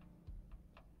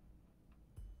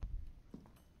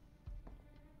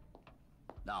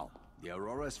 Now, the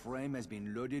Aurora's frame has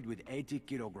been loaded with 80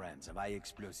 kilograms of high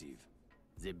explosive.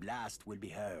 The blast will be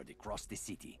heard across the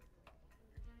city.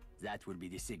 That will be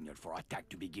the signal for attack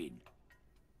to begin.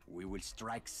 We will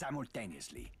strike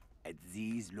simultaneously at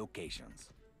these locations.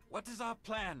 What is our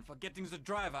plan for getting the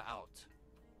driver out?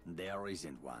 There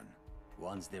isn't one.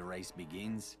 Once the race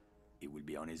begins, it will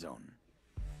be on his own.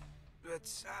 But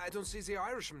I don't see the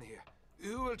Irishman here.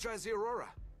 Who will try the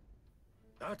Aurora?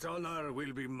 That honor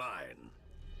will be mine.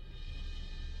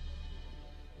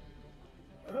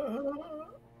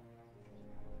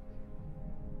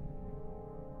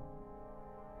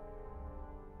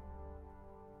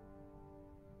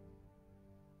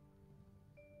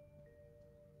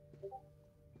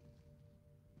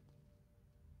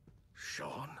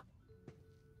 Sean?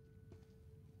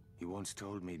 He once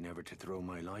told me never to throw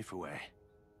my life away.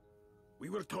 We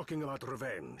were talking about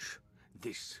revenge.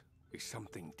 This is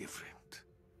something different.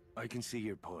 I can see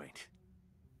your point.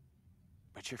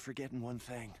 But you're forgetting one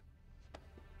thing.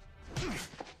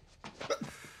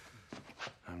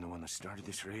 I'm the one that started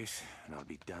this race, and I'll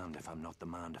be damned if I'm not the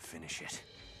man to finish it.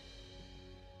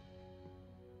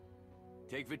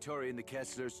 Take Vittoria and the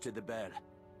Kesslers to the bell.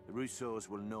 The Russos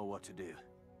will know what to do.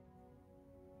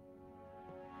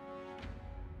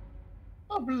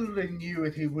 I bloody knew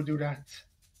it, he would do that.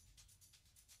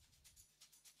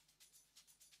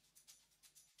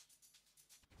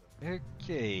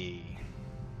 Okay.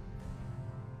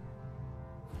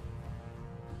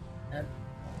 And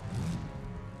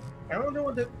I don't know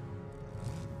what the...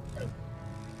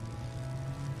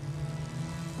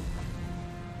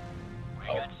 We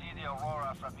can see the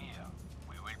Aurora from here.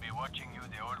 We will be watching you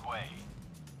the whole way.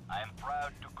 I am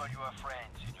proud to call you a friend,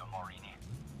 Signor Morini.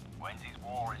 When this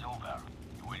war is over,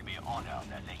 you will be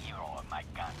honored as a hero of my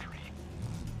country.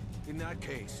 In that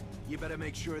case, you better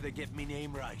make sure they get me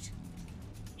name right.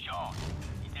 Sean,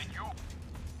 is that you?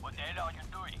 What the hell are you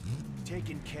doing?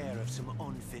 Taking care of some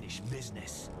unfinished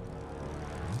business.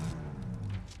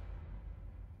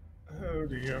 Oh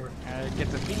dear. I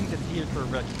get the feeling that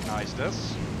Ilker recognized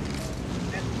us.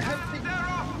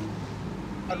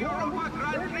 The Europa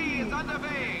Grand Prix is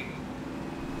underway!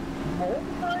 More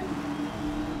time?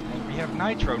 And we have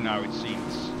Nitro now, it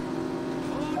seems.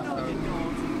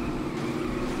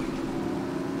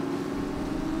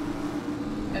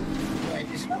 And wait,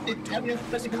 it's not the Italian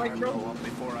specific micro? Up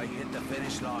before I hit the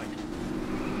finish line.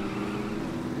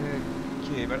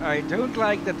 Okay, but I don't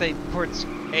like that they put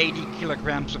 80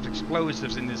 kilograms of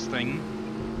explosives in this thing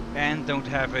and don't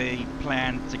have a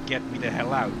plan to get me the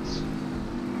hell out.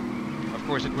 Of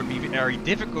course, it would be very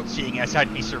difficult seeing as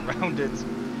I'd be surrounded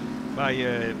by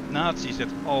Nazis at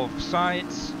all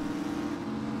sides,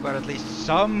 but at least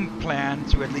some plan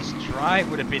to at least try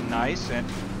would have been nice, and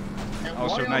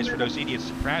also nice for those idiots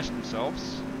to crash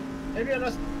themselves. I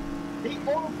realized they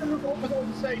all of them look almost all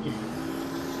the same.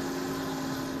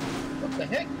 What the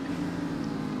heck?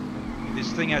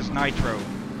 This thing has nitro,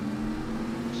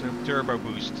 so turbo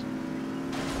boost.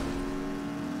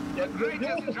 Yeah, The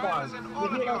greatest drivers in all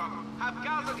of Europe have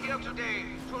gathered here today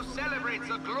to celebrate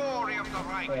the glory of the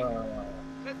Reich.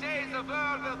 Today the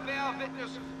world will bear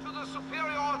witness to the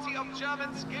superiority of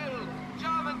German skill,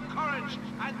 German courage,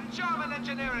 and German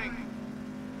engineering.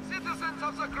 Citizens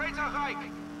of the Greater Reich,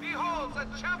 behold the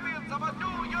champions of a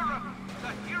new Europe,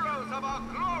 the heroes of our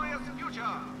glorious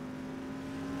future.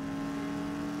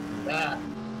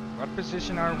 What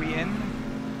position are we in?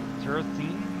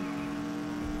 13?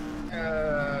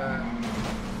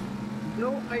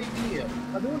 No idea.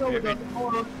 I don't know that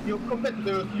all of your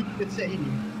competitors look the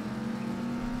same.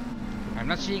 I'm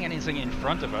not seeing anything in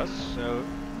front of us, so...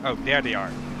 Oh, there they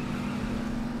are.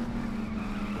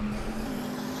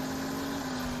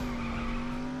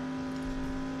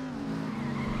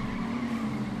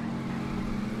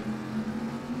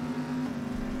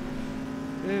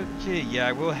 Okay,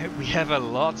 yeah, we have a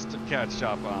lot to catch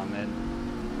up on, and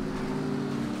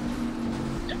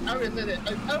I will say that.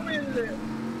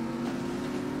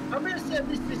 I will say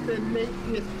this is the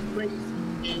latest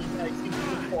racing game I think you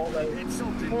follow.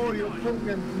 All your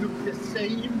opponents look the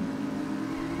same.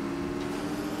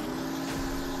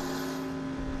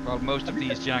 well, most of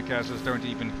these jackasses don't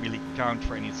even really count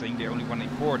for anything. The only one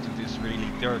important is really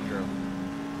Durker.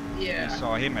 Yeah. We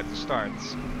saw him at the start.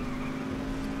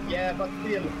 Yeah, but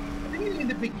still, I think in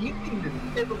the beginning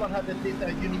everyone had a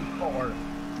unique car.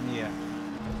 Yeah.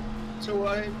 So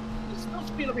it does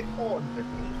feel a bit odd.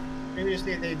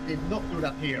 Obviously, they did not do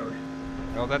that here.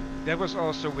 Well, that was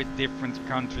also with different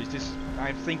countries.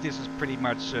 I think this is pretty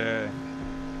much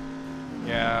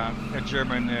yeah, a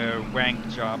German wank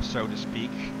job, so to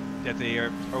speak. That they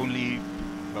are only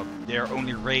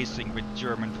racing with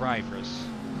German drivers.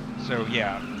 So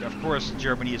yeah, of course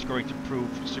Germany is going to prove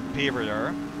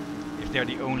superior if they're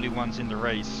the only ones in the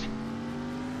race.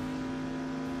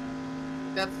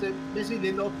 That's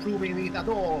basically not proving it at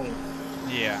all.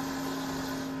 Yeah.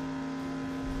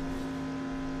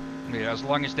 Yeah, as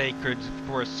long as they could, of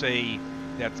course, say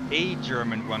that a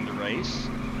German won the race,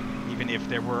 even if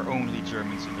there were only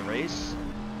Germans in the race,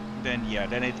 then yeah,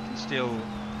 then it can still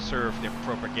serve their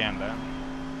propaganda.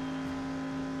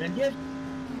 And yet,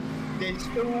 they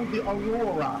stole the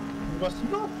Aurora. It was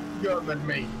not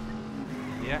German-made.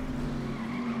 Yeah.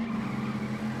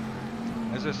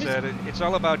 As I said, it's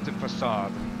all about the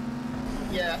facade.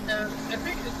 Yeah, I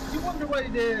think you wonder why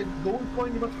the gold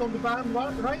coin was on the ban,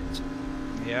 right?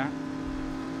 Yeah.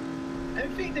 I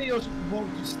think they also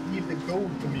want to steal the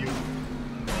gold from you.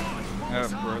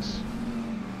 Of course.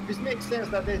 This makes sense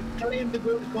that they claim the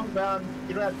gold coin ban,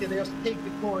 in reality they just take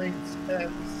the coins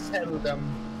and sell them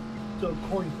to a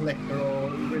coin collector or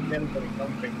remember or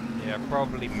something. Yeah,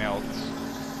 probably melt.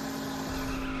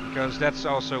 Because that's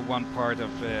also one part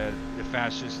of the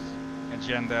fascist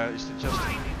agenda, is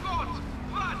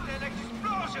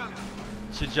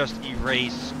to just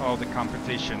erase all the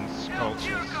competitions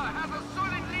cultures.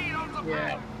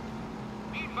 Yeah.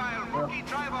 Meanwhile, rookie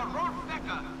driver Rolf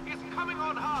Becker is coming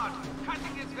on hard,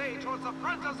 cutting his way towards the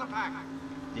front of the pack.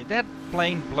 Did that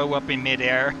plane blow up in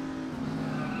midair?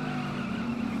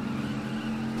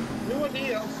 No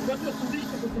idea. What was the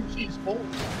reason for the cheese fault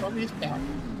from his back?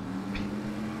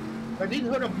 I did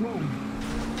hear a boom.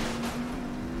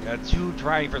 Two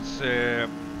drivers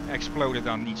exploded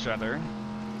on each other.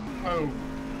 Oh.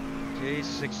 Okay,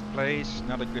 6th place,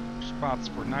 not a good spot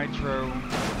for Nitro.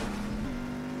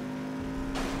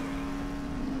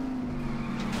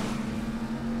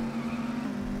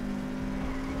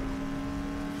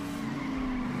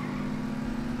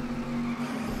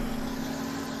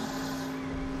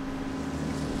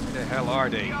 Where the hell are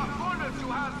they? We are honored to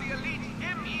have the elite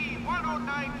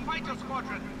ME-109 fighter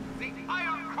squadron, the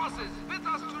Iron Crosses, with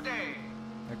us today.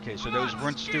 Okay, so those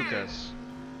weren't Stukas.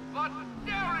 But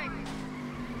daring!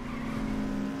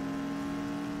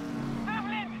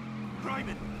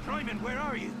 Tryman, where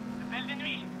are you?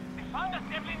 They found us,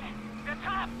 Devlin. They're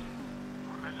trapped.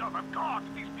 For the love of God,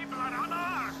 these people are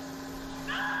unarmed.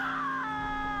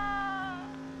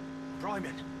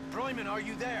 Tryman, are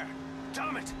you there?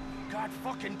 Damn it! God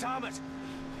fucking damn it!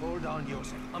 Hold on,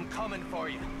 Josef. I'm coming for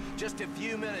you. Just a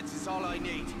few minutes is all I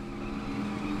need.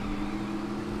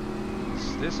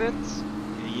 Is this it?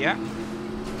 Yeah.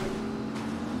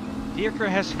 Dirker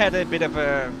has had a bit of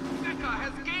a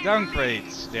downgrade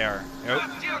there. Nope.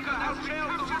 Dirker has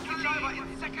trailed the rookie driver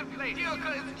in second place.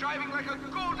 Dirker is driving like a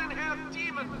golden-haired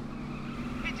demon,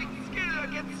 hitting skill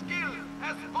against skill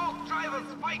as both drivers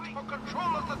fight for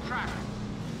control of the track.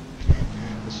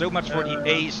 So much for the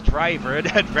ace driver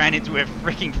that ran into a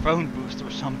freaking phone booth or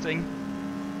something.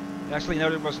 Actually,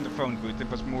 no, it wasn't a phone booth.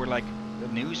 It was more like a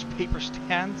newspaper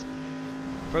stand.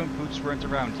 Phone booths weren't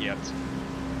around yet.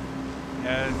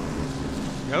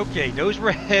 Okay, those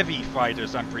were heavy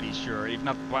fighters, I'm pretty sure, if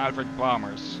not outright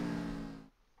bombers.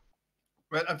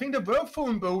 Well, I think there were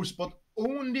phone booths, but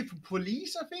only for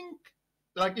police, I think?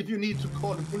 Like, if you need to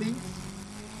call the police?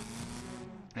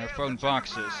 Phone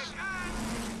boxes.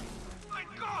 My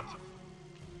God!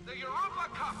 The Europa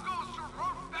Cup goes to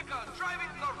Rolf Becker driving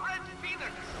the Red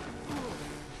Phoenix!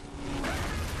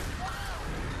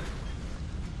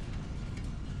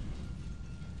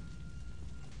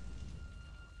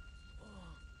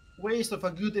 Waste of a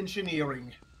good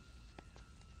engineering.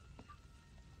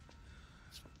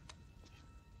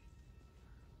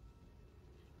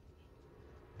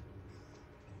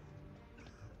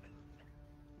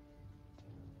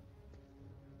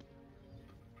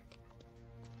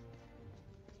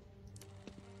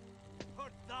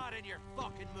 Put that in your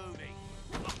fucking movie.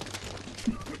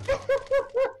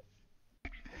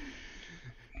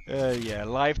 Yeah,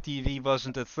 live TV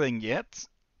wasn't a thing yet.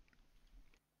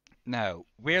 Now,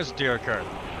 where's Dirker?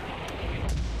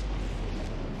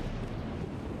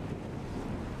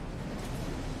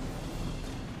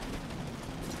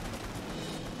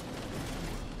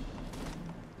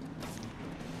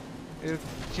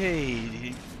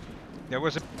 Okay, there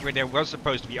was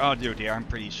supposed to be audio there, I'm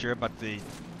pretty sure, but they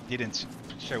didn't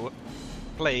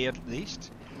play at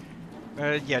least.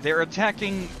 Yeah, they're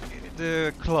attacking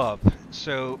the club,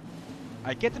 so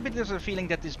I get a bit of a feeling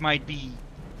that this might be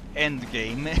end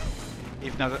game,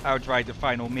 if not outright the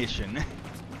final mission.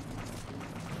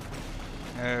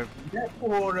 That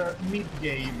or mid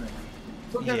game.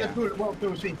 Sometimes Yeah. I put one of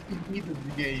those things in mid of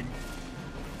the game.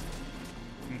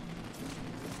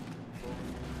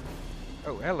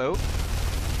 Oh, hello.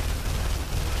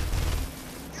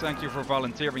 Thank you for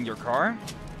volunteering your car.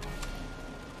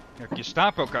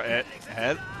 Gestapo car.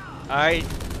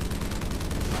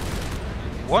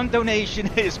 One donation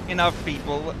is enough,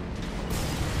 people.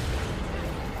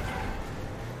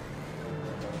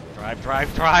 Drive,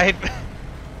 drive, drive!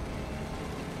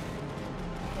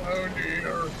 Oh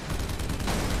dear.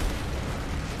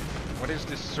 What is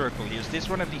this circle? Is this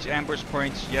one of these ambush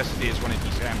points? Yes, it is one of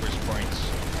these ambush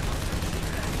points.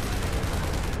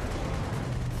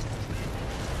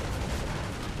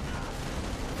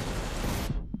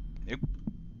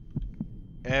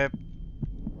 Nope.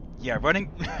 Yeah, running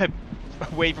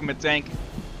away from a tank,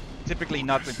 typically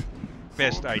not the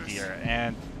best idea,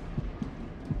 and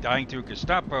dying to a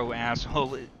Gestapo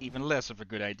asshole, even less of a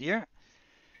good idea.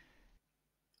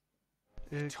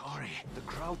 Tori, the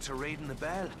crowds are raiding the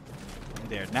bell.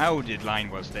 There, now the line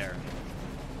was there.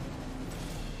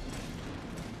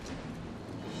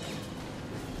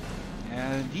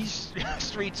 And these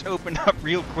streets open up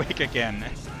real quick again.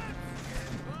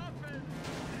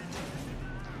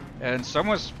 And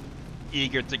someone's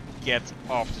eager to get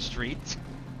off the street.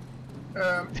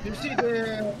 You see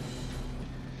the...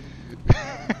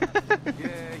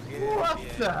 What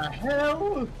the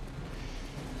hell?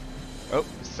 Oh,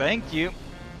 thank you.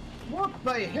 What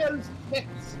the hell's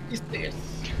text is this?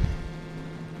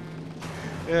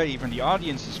 Even the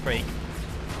audience is fake.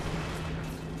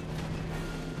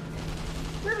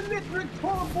 They're literally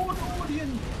cardboard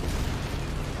audience.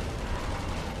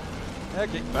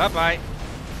 Okay, bye-bye.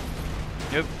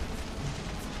 Nope.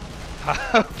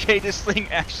 Okay, this thing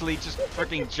actually just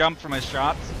freaking jumped from a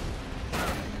shot.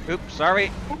 Oops,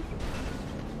 sorry.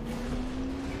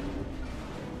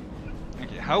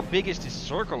 Okay, how big is this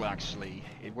circle actually?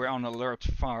 We're on alert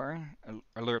 4.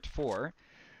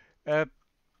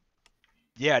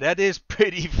 Yeah, that is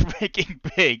pretty freaking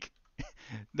big.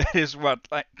 That is what,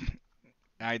 like,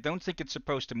 I don't think it's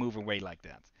supposed to move away like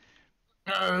that.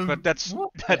 But that's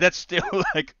still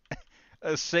like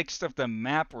a sixth of the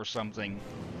map or something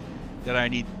that I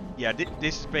need. Yeah,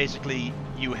 this is basically,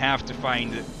 you have to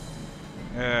find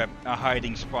a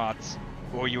hiding spot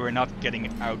or you are not getting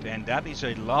it out, and that is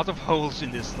a lot of holes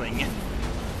in this thing.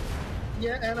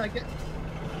 Yeah, and I get...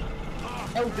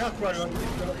 Oh, that's right.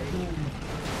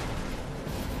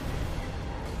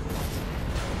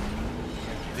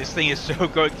 This thing is so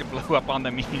going to blow up on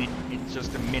them in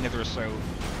just a minute or so.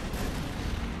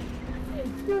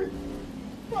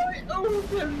 My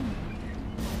Odin!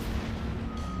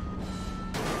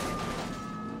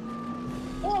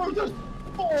 Oh, the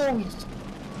balls!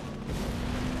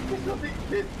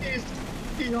 This is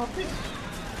the office.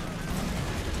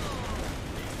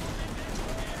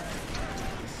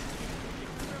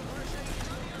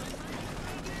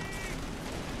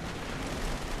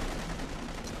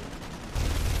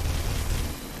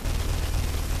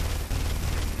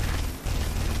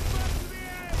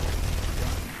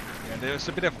 There's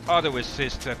a bit of auto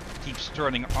assist that keeps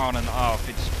turning on and off.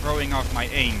 It's throwing off my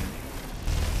aim.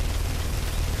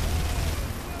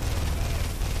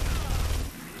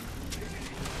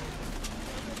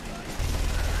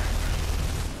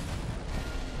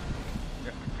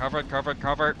 Yeah, cover, cover,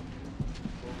 cover.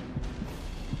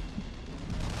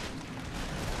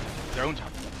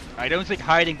 I don't think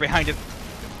hiding behind a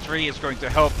tree is going to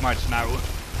help much now.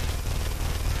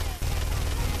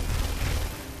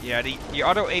 Yeah, the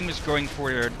auto aim is going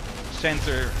for the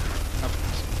center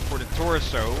for the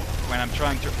torso when I'm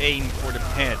trying to aim for the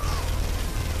head.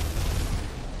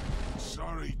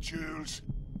 Sorry, Jules.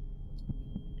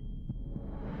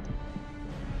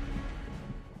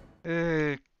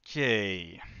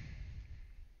 Okay.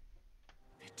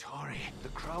 Vittori, the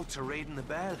crowds are raiding the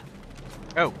bell.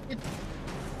 Oh.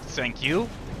 Thank you.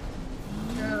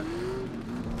 Yeah.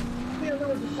 We don't know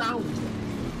what the sound is.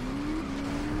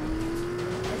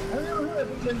 Have you ever heard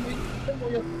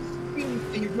when you spin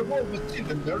and you revolve a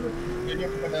cylinder and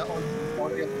you're gonna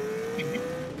on it? It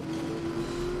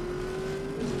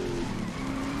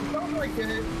sounds like a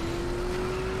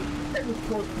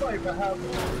chemical driver have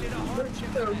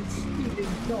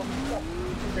speeding non-stop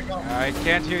in the car. I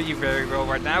can't hear you very well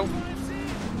right now.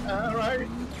 Alright.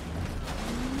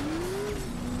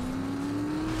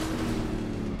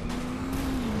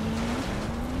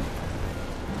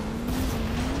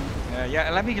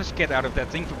 Yeah, let me just get out of that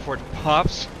thing before it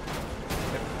pops.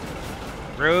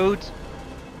 Road.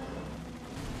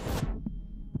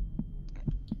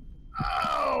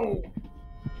 Oh!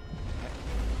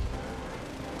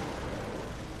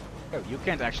 Oh, you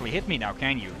can't actually hit me now,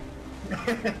 can you?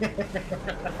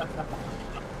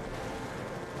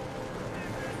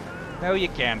 No, you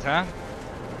can't, huh?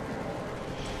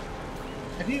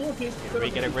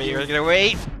 Get away, get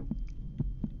away!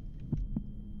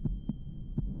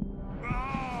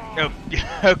 Oh,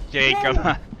 okay, come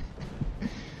on.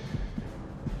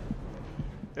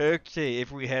 Okay,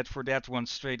 if we head for that one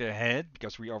straight ahead,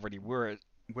 because we already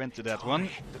went to that one,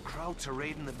 The crowds are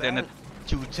raiding the then bell.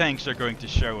 the 2 tanks are going to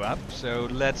show up, so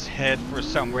let's head for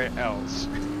somewhere else.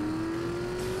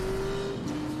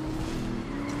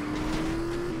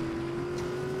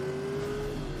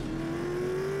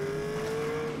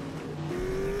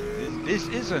 This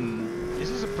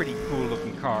is a pretty cool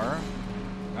looking car.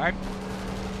 Right?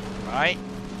 Right.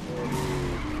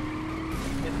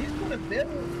 And this one is better.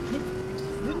 It's a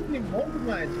little bit more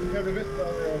nice compared to this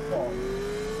other car.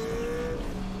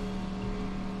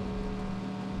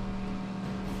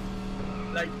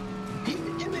 Like,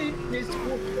 in this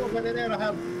sports car, when they never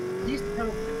have these kind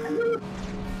of.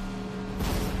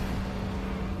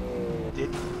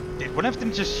 Did one of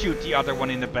them just shoot the other one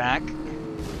in the back?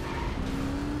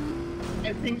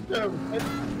 I think so.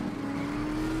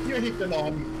 You hit the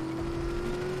non.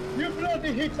 You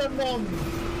bloody hit the non.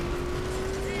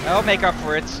 I'll make up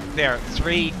for it. There,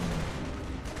 3.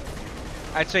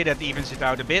 I'd say that evens it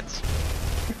out a bit.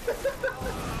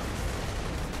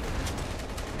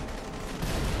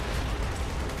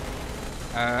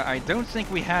 I don't think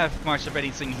we have much of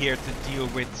anything here to deal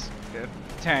with the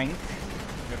tank.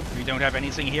 We don't have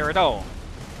anything here at all.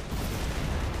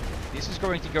 This is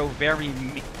going to go very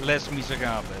less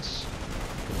miserables.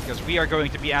 Because we are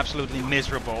going to be absolutely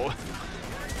miserable.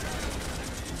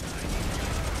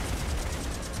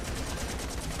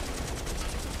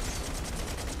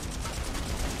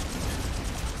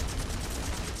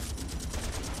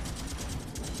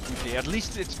 Okay, at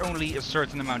least it's only a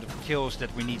certain amount of kills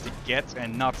that we need to get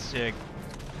and not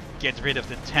get rid of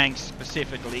the tanks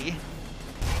specifically.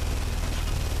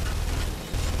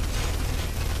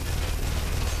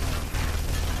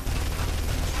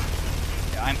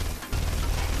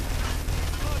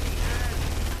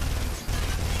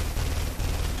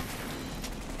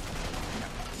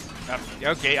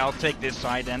 Yeah, okay, I'll take this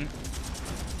side then.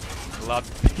 A lot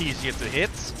easier to hit.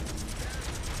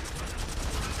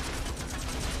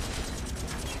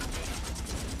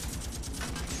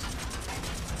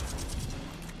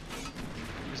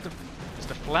 Is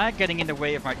the flag getting in the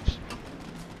way of my...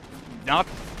 Not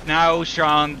now,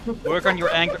 Sean. Work on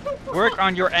your anger. Work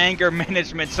on your anger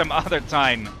management some other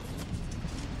time.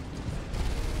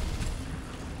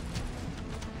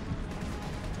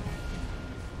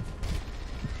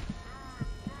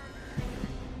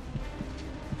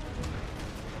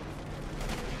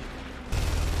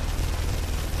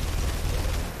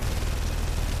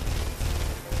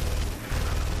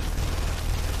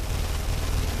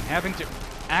 Having to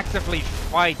actively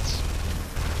fight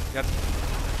that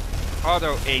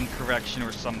auto aim correction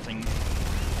or something.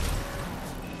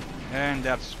 And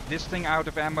that's this thing out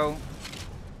of ammo.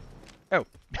 Oh,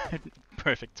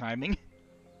 perfect timing.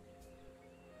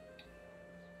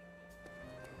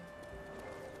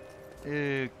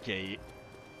 Okay.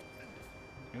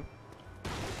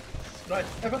 Right,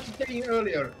 I was saying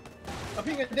earlier, I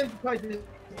think I identified the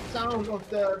sound of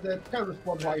the terror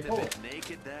squad rifle.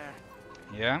 Naked there.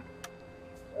 Yeah.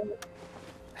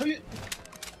 Have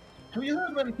you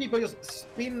heard when people just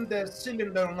spin the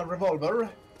cylinder on a revolver?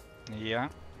 Yeah.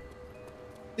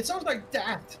 It sounds like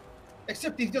that,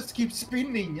 except it just keeps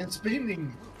spinning and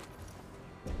spinning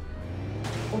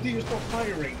until you stop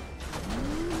firing.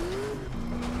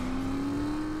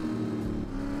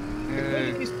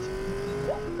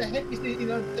 What the heck is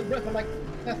the weapon like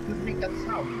that to make that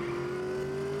sound?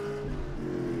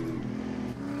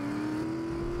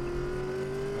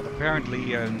 Well,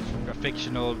 apparently a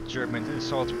fictional German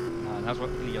assault, not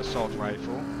really assault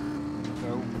rifle.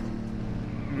 So.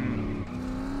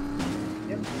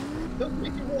 Yep. Don't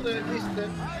make you roll the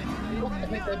look at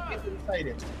the bit inside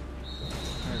it.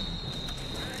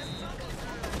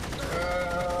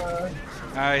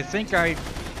 I think I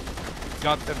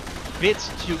got a bit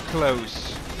too close.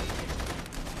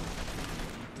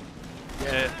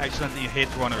 Accidentally hit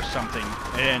one or something,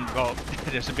 and well,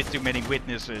 there's a bit too many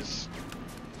witnesses.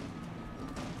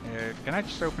 Can I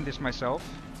just open this myself?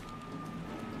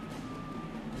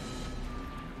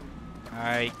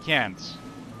 I can't.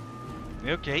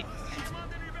 Okay.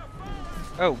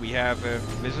 Oh, we have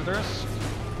visitors.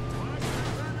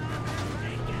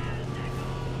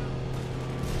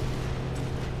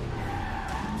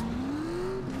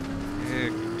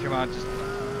 Come on, just...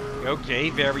 Okay,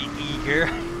 very eager.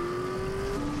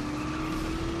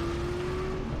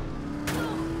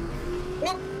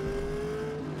 Oh!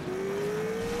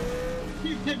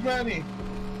 Keep it, Granny.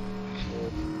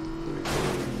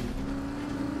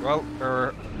 Well,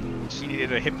 she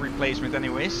needed a hip replacement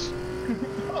anyways.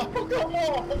 Oh, come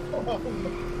on!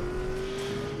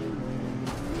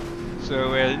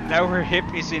 So now her hip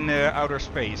is in outer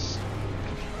space.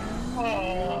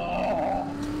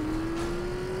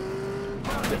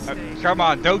 Come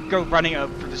on, don't go running up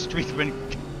for the street when...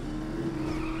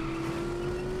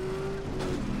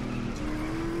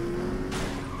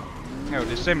 No,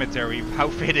 the cemetery, how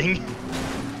fitting.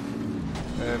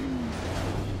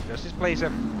 Does this place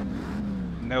have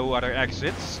no other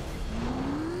exits?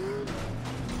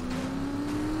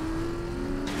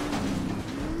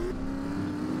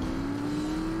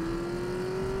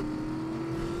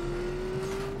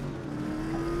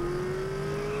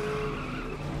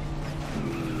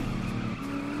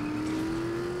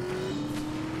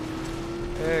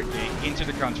 Okay, into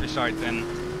the countryside then.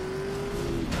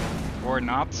 Or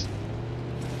not.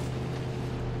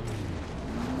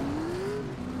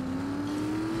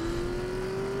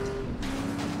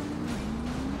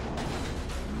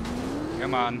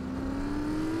 Come on.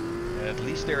 At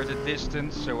least they're at a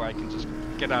distance, so I can just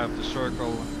get out of the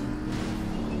circle.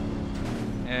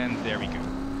 And there we go.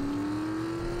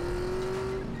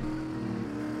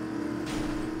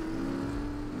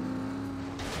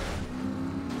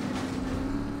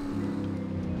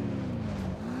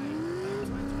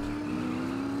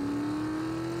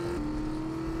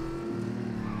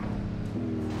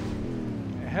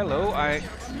 Hello,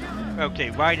 okay,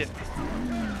 why did...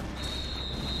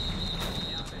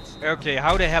 Okay,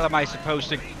 how the hell am I supposed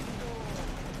to...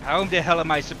 How the hell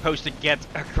am I supposed to get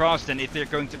across then if they're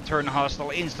going to turn hostile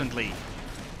instantly?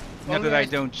 Not that I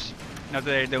don't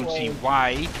see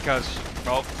why, because,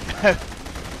 well...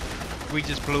 we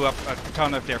just blew up a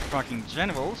ton of their fucking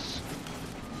generals.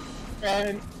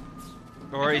 And...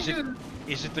 Or is it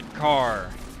the car?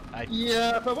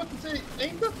 Yeah, but what to say,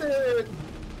 ain't that the...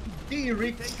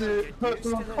 Derek's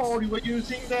personal car you were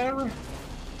using there?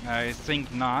 I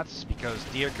think not, because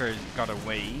Dierker got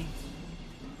away.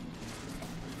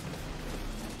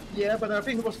 Yeah, but I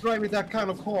think he was driving that kind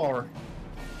of car.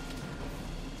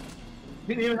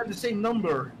 Didn't even have the same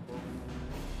number.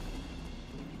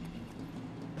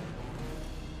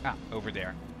 Ah, over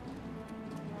there.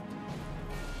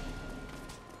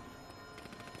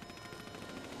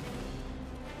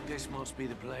 This must be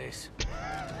the place.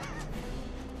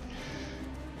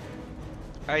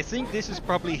 I think this is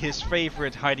probably his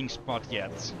favorite hiding spot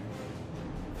yet.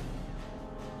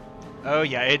 Oh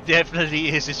yeah, it definitely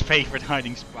is his favorite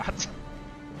hiding spot.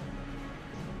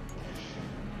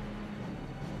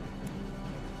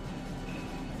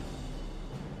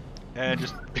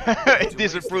 Just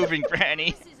disapproving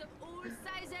Granny.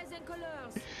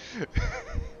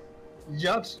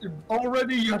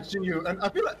 Already judging you, and I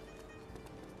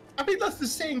think that's the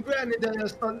same Granny that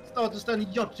started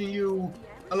standing judging you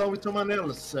along with someone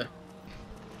else.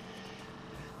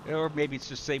 Or maybe it's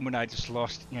the same when I just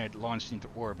launched into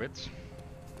orbit.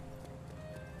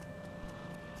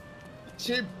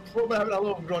 She probably have a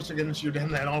lot of grudge against you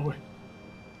then,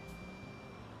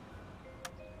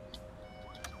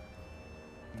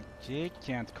 Okay,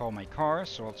 can't call my car,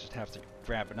 so I'll just have to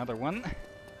grab another one.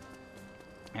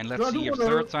 And let's I see if don't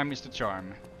wanna- third time is the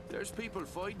charm. There's people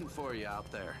fighting for you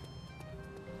out there.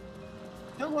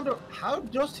 I wonder, how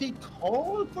does he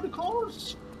call for the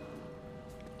cars?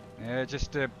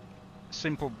 Just a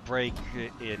simple break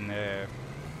in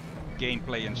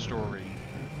gameplay and story.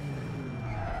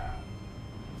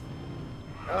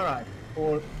 Alright,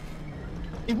 or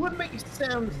it would make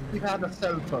sense if I had a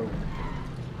cell phone.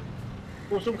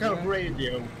 Or some kind of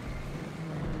radio.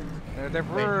 There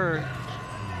were...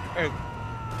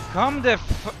 come the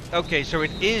f... Okay, so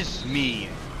it is me.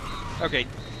 Okay,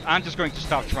 I'm just going to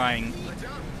stop trying.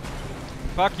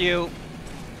 Fuck you.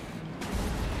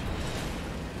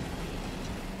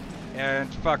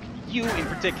 And fuck you in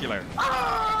particular.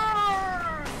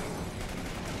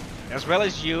 As well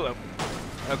as you.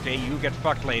 Okay, you get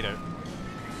fucked later.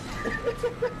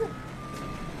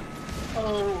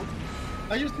 Oh,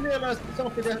 I just realized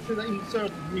something that I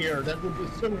inserted here that would be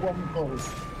so wonderful.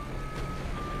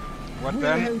 What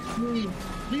then?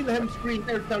 Wilhelm scream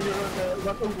every time you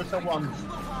run over someone.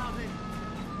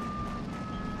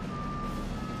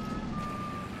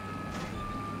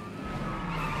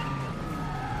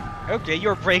 Okay,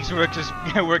 your brakes work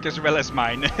as well as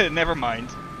mine. Never mind.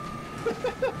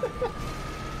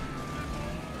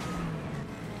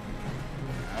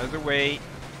 Out of the way.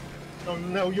 Oh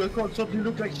no, you're going to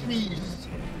look like cheese.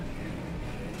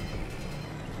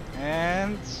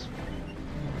 And...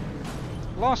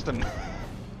 lost them.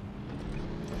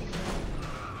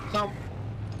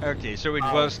 Okay, so it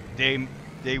was...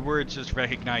 They were just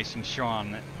recognizing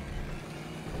Sean.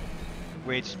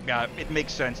 Which, yeah, it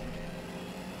makes sense.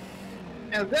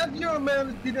 And that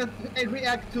German didn't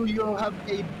react to you have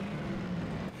a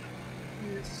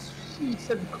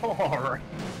seasoned car.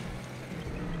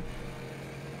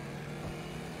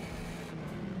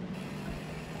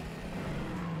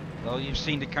 Well, you've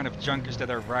seen the kind of junkers that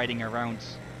are riding around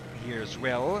here as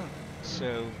well.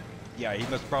 So, yeah, he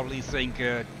must probably think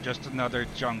just another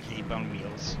junk heap on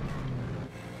wheels.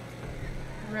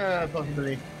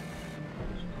 Possibly.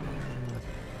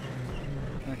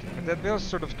 Okay, but that does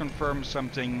sort of confirm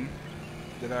something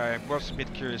that I was a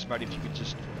bit curious about, if you could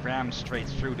just ram straight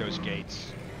through those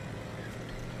gates.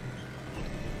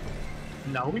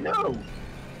 Now we know.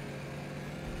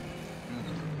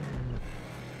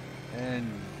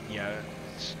 And yeah,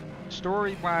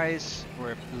 story-wise,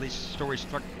 or at least story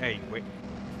structure. Hey, wait.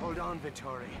 Hold on,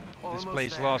 Vittori. This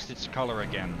place lost its color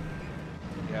again.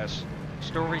 Yes,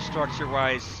 story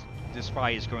structure-wise, the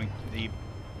spy is going.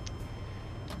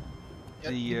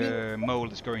 The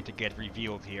mole is going to get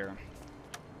revealed here.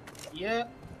 Yeah,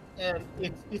 and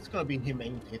it's gonna be him,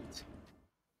 ain't it?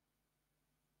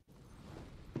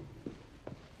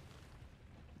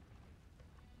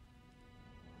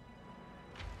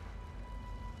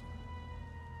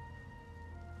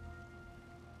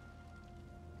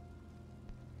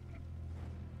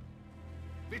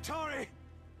 Vittori!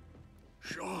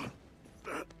 Sean,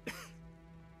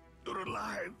 you're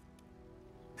alive.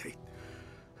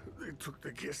 They took the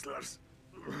Gisslers.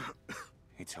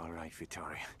 It's all right,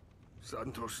 Vittori.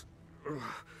 Santos,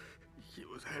 he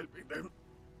was helping them.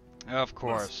 Of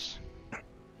course.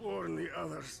 Warn the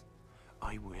others.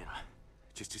 I will.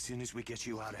 Just as soon as we get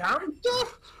you out of here.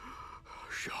 Santos?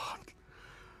 Sean,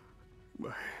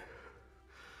 my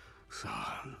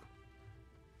son.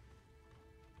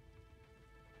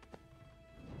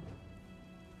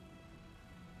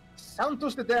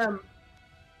 Santos the damn...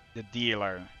 The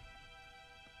dealer.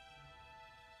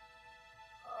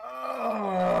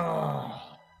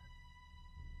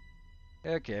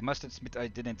 Okay, I must admit I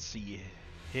didn't see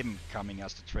him coming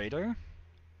as the traitor.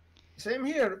 Same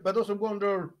here, but also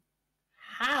wonder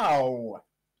how.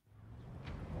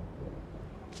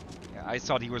 Yeah, I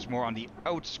thought he was more on the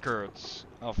outskirts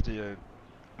of the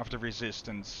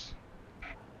resistance.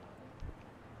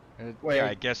 Yeah,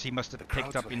 I guess he must have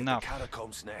picked up enough. The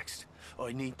catacombs next.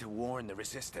 I need to warn the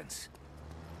resistance.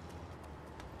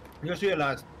 I just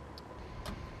realized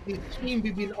the team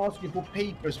we've been asking for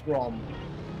papers from.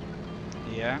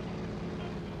 Yeah.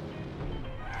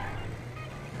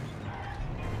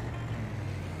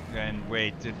 And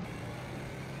wait,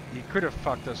 he could have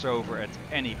fucked us over at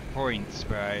any point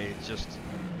by just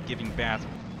giving bad.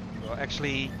 Well,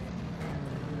 actually,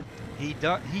 he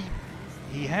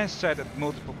has said at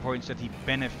multiple points that he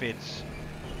benefits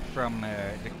from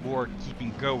the war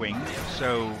keeping going.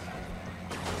 So,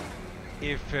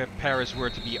 if Paris were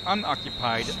to be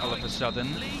unoccupied all of a sudden,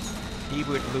 he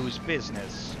would lose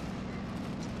business.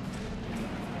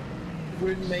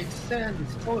 Would make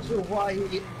sense. Also, why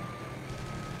he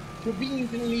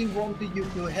conveniently wanted you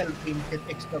to help him get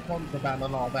extra contraband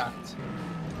and all that.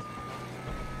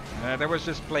 That was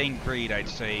just plain greed, I'd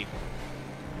say.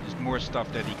 Just more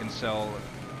stuff that he can sell.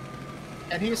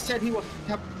 And he said he was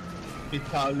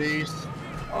capitalist.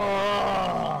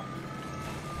 Oh.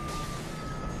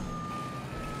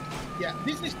 Yeah,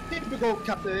 this is typical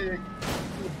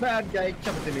bad guy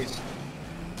capitalist.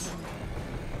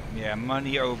 Yeah,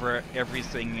 money over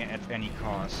everything at any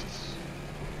cost.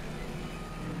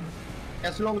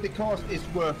 As long as the cost is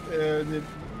worth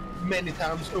many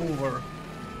times over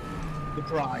the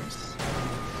price.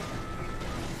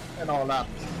 And all that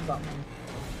stuff.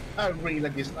 I really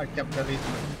dislike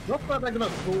capitalism. Not that I'm gonna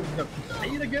go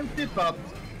campaign against it, but...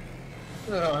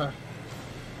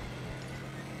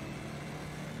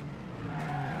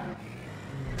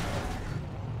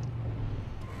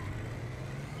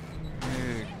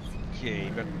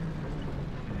 Okay, but...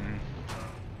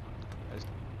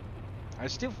 I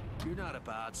still... You're not a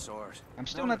bad sort. I'm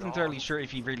still not entirely sure if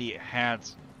he really had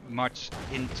much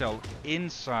intel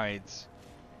inside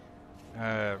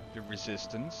the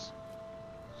Resistance.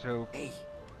 So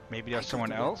maybe there's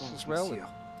someone else as well.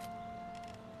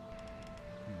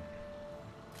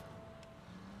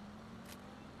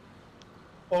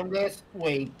 Unless,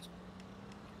 wait.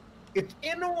 If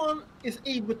anyone is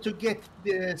able to get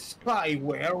the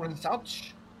spyware and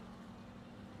such,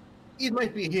 it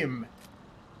might be him.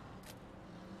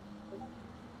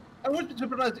 I wouldn't be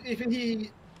surprised if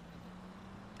he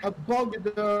had bugged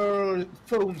their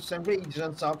phones and radios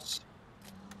and such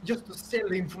just to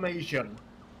sell information.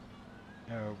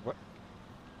 What?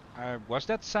 Was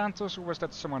that Santos or was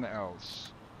that someone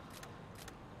else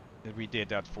that we did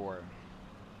that for?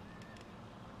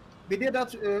 We did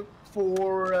that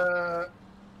for...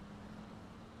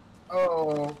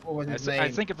 oh, what was his name?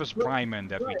 I think it was Bryman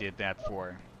that we did that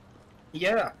for.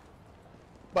 Yeah.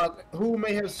 But who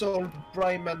may have sold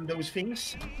Bryman those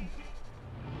things?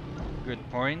 Good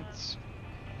point.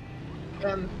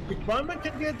 And if Bryman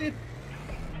can get it,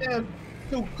 then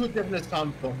so could definitely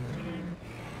Santos.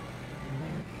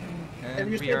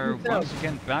 And we are once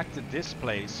again back to this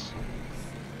place.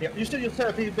 Yeah, you said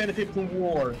yourself you benefit from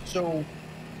war, so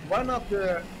why not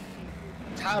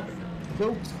have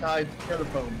both sides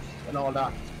telephones and all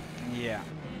that? Yeah.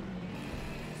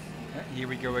 Here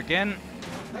we go again.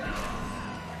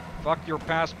 Fuck your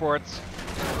passports.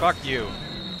 Fuck you.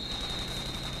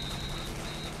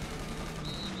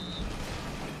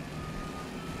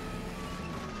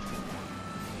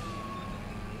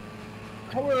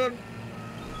 However,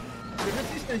 the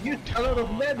Resistance used a lot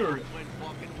of leather.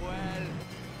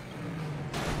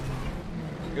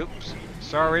 Oops.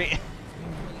 Sorry.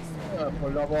 For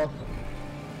love of...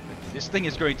 This thing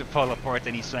is going to fall apart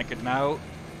any second now.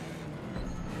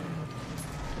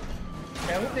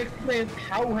 I want to explain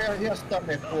how he has done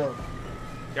it for.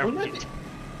 I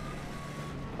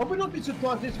would not be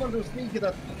surprised if one of those sneakers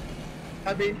that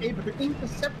have been able to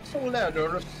intercept some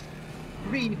ladders,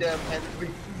 read them and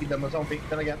retrieve them or something.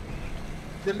 Then again,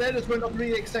 the ladders were not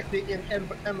really exactly in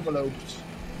envelopes.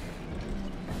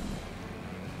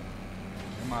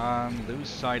 Come on, lose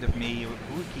sight of me.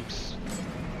 Who keeps...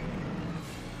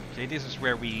 Okay, this is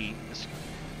where we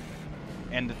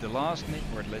ended the last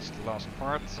or at least the last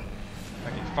part.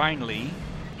 Okay, finally.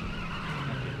 Okay.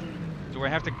 Do I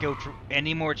have to go through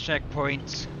any more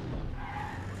checkpoints?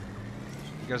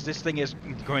 Because this thing is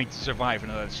going to survive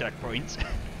another checkpoint.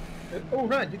 Oh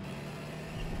right.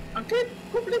 I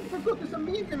completely forgot there's a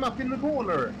medium up in the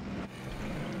corner.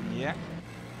 Yeah.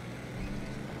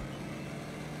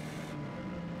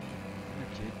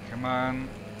 Okay, come on.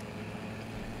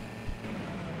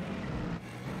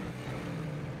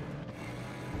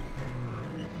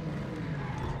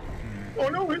 Oh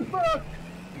no, he's back!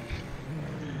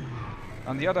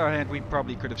 On the other hand, we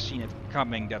probably could have seen it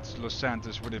coming that Los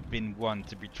Santos would have been one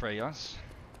to betray us.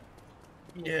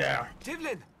 Yeah.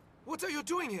 Tivlin, what are you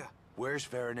doing here? Where's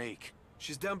Veronique?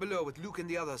 She's down below with Luke and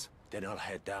the others. Then I'll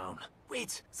head down.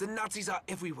 Wait, the Nazis are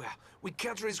everywhere. We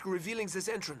can't risk revealing this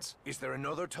entrance. Is there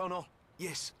another tunnel?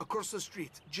 Yes, across the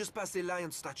street, just past the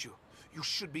lion statue. You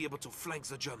should be able to flank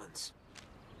the Germans.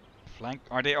 Flank?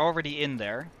 Are they already in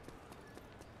there?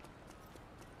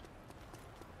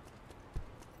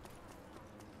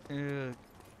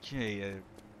 Okay.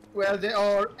 Well, they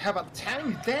have a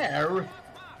tank there.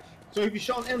 So if you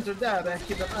shan't enter there, then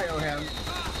keep an eye on him.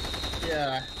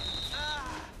 Yeah.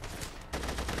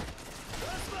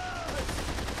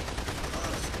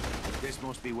 This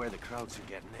must be where the crowds are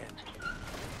getting in.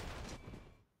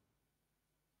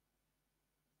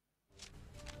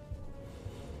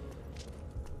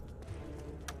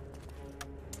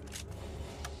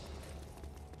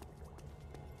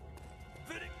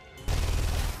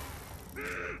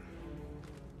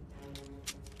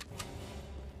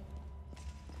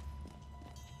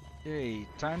 Hey,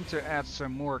 time to add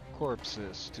some more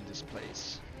corpses to this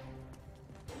place.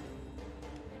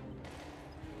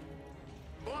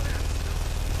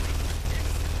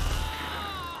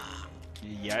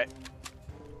 Yeah.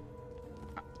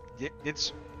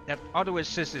 It's that auto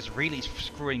assist is really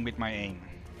screwing with my aim.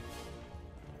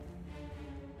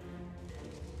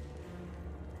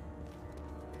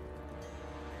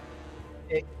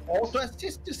 Auto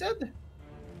assist, you said?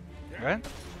 What?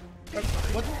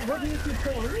 What do you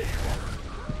control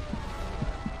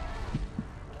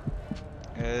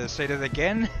it? Say that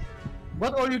again?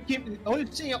 What are you keeping? Are you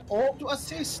saying auto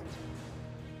assist?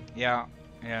 Yeah,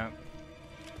 yeah.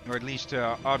 Or at least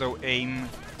auto aim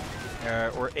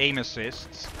or aim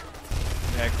assist.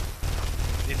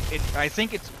 I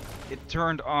think it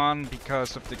turned on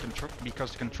because of the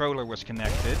controller was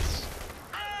connected.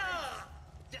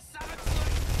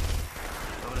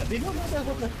 I didn't know that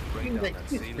was a thing that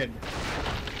existed.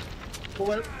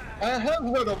 Well, I have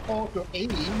heard of auto aim,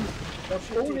 but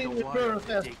only refers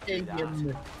as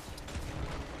a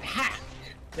hack,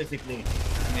 basically.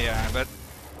 Yeah, but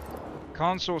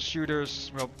console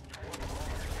shooters, well,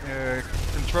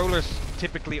 controllers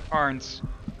typically aren't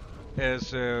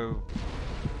as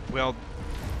well.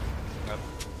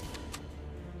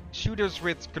 Shooters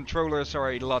with controllers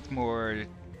are a lot more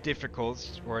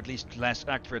difficult, or at least less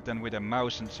accurate than with a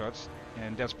mouse and such,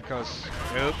 and that's because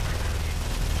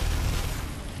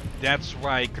that's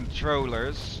why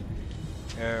controllers,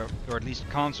 or at least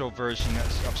console versions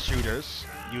of shooters,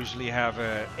 usually have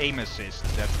aim assist.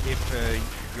 That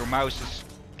if your mouse is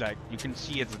like, you can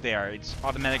see it there, it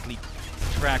automatically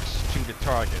tracks to the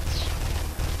targets.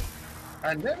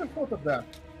 I never thought of that.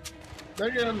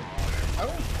 Then I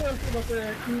was thinking of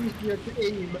easier to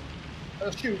aim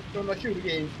a shooter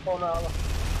game on a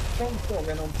console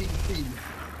and on PC.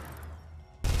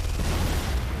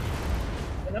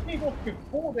 And I think it was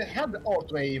before they had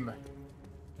auto aim.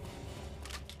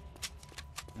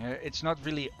 It's not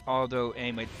really auto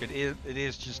aim, it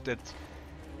is just that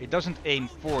it doesn't aim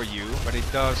for you, but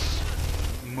it does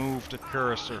move the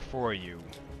cursor for you,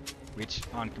 which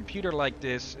on computer like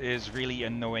this is really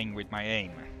annoying with my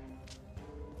aim.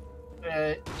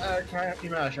 I can't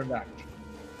imagine that.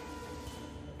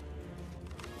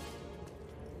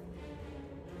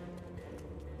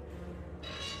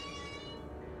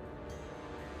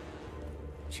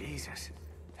 Jesus,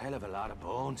 hell of a lot of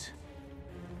bones.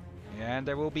 Yeah, and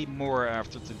there will be more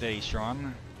after today,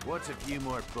 Sean. What's a few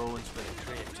more bones for the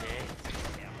crypt, eh?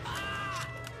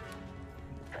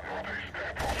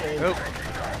 Oh.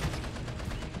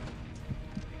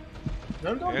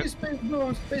 Don't you spend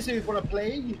bones basically for a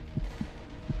plague?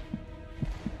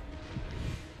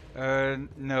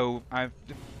 No.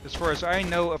 As far as I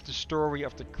know of the story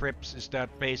of the crypts, is that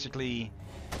basically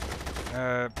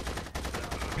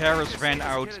Paris ran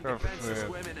out of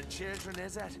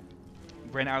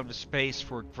space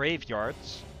for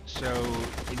graveyards. So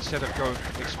instead of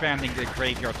expanding the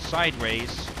graveyard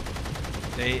sideways,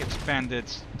 they expanded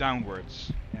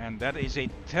downwards, and that is a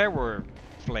terror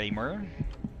flamer.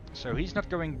 So he's not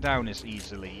going down as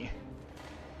easily,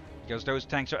 because those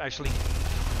tanks are actually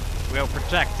well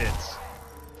protected.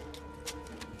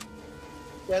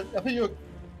 Well, I think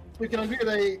we can agree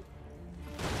they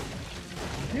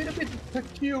did a bit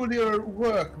peculiar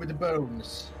work with the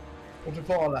bones of the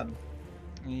fallen.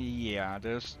 Yeah,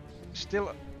 there's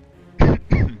still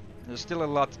a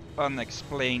lot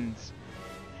unexplained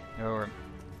or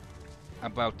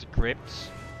about the crypts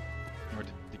or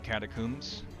the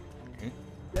catacombs. Okay.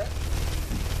 Yeah.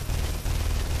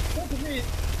 Probably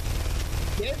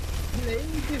get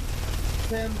played,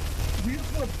 then we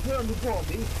just want to burn the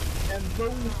body, and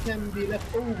bones can be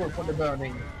left over for the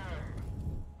burning.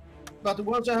 But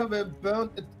once I have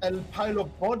burnt a pile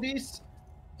of bodies,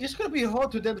 it's gonna be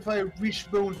hard to identify which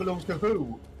bone belongs to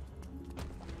who.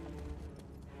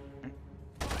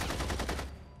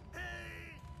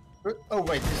 Oh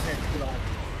wait, this next line.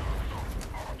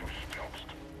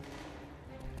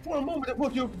 For a moment I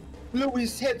thought you blew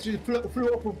his head to flew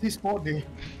off of his body.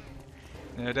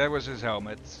 Yeah, that was his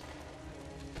helmet.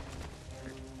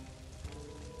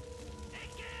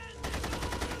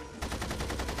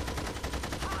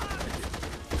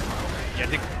 Yeah,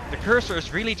 the cursor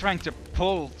is really trying to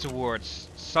pull towards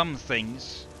some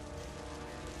things.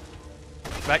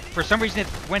 Like, for some reason it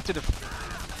went to the...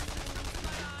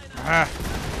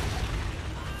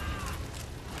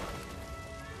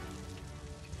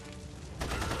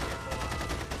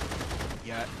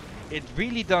 Yeah, it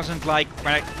really doesn't like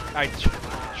when I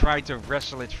try to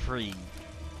wrestle it free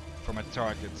from a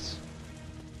target.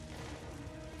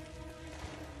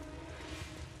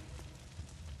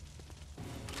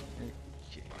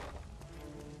 Okay.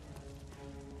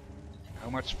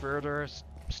 much further?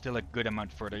 Still a good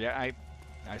amount further. Yeah,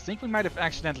 I think we might have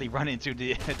accidentally run into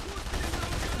the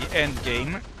the end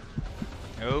game.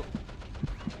 Oh.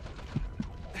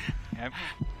 Yep.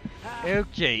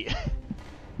 Okay.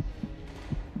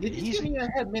 Did you think I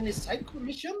had many side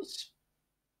missions?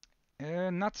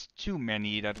 Not too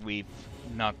many that we've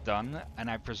not done, and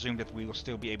I presume that we will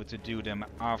still be able to do them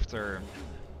after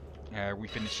we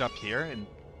finish up here. And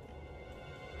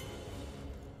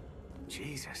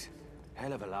Jesus,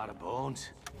 hell of a lot of bones.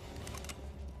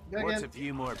 Yeah, What's yeah. a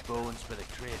few more bones for the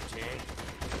crypt, eh?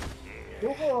 There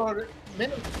were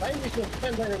many side missions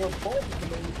when I was fighting the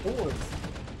main doors.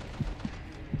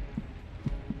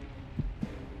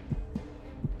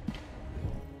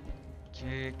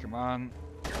 okay, come on.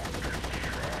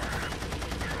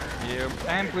 Yeah,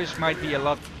 ambush might be a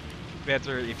lot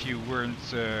better if you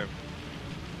weren't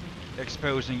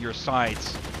exposing your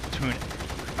sides to an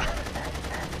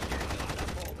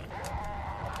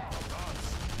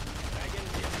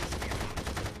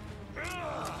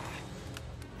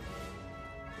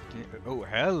oh,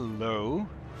 hello.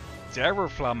 Terror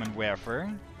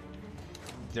Flammenwerfer.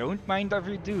 Don't mind if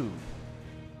you do.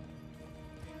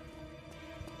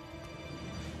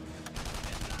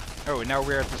 Oh, now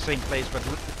we're at the same place but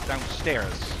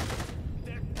downstairs.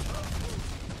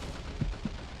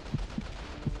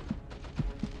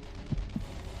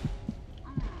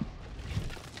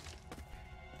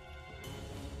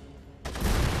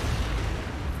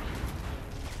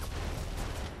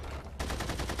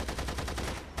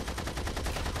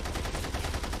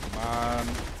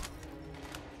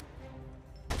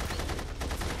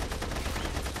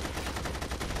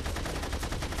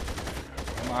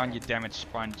 Come on, you damaged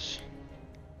sponge.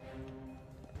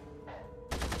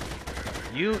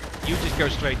 You just go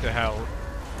straight to hell.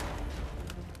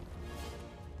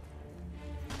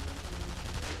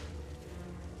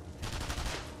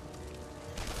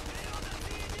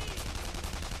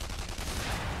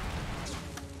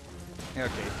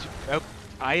 Okay. Oh,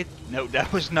 no,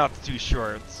 that was not too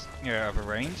short of a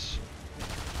range.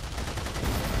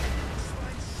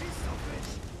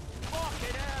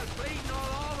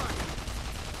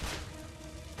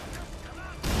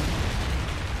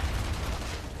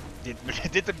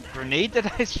 Did the grenade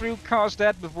that I threw cause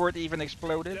that before it even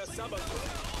exploded? I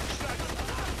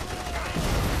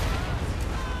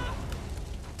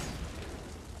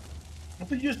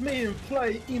think just made him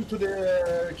fly into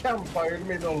the campfire in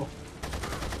the middle.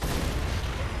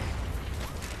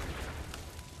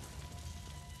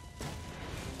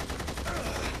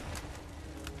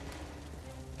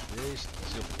 There's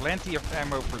still plenty of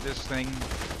ammo for this thing.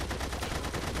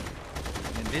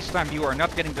 And this time you are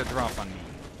not getting the drop on me.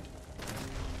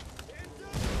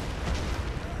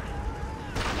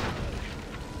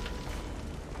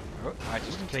 Oh, I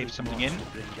just caved something in.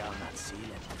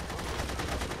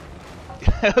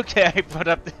 Okay,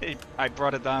 I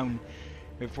brought it down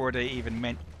before they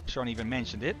even Sean even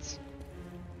mentioned it.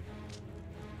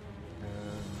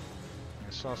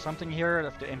 I saw something here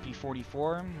of the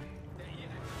MP44.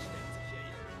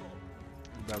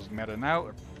 Doesn't matter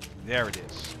now. There it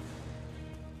is.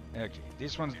 Okay,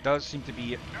 this one does seem to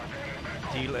be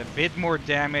deal a bit more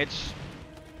damage.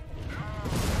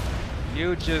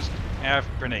 You just have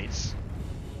grenades.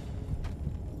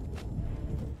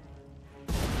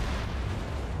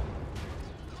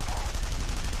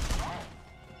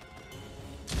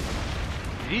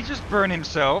 Did he just burn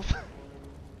himself?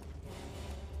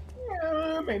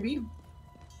 Maybe.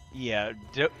 Yeah,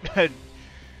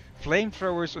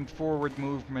 flamethrowers and forward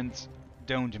movement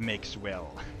don't mix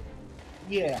well.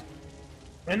 Yeah.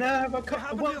 And I have one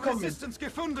comment. Resistance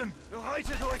gefunden.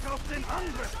 Bereitet euch auf den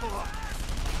Angriff vor.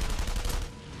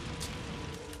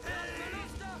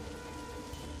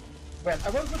 Well, I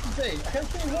was going to say, I can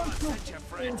say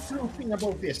one true thing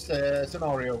about this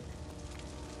scenario.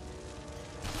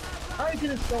 I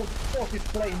didn't start with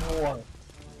flame war.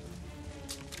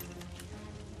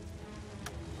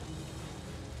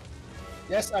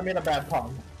 Yes, I mean a bad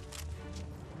pun.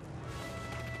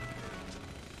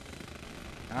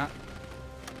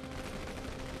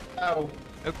 Oh.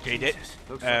 Okay,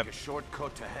 looks like a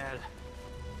shortcut to hell.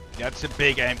 That's a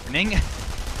big opening.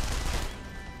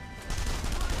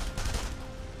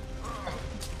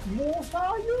 More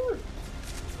fire!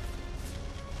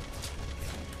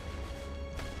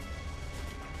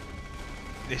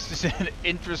 This is an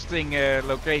interesting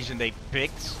location they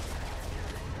picked.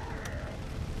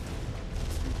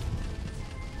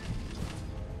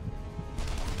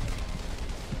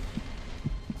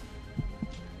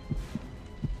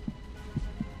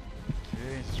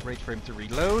 Okay, just wait for him to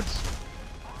reload.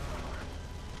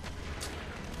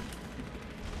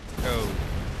 Oh.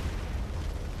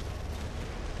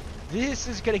 This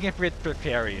is getting a bit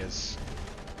precarious.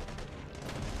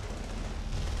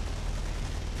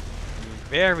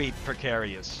 Very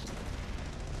precarious.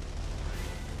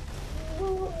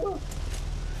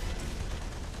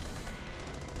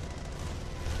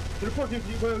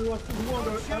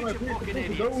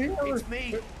 It's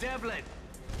me, Devlin.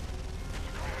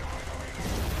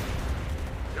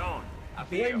 John,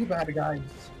 Very bad, guys.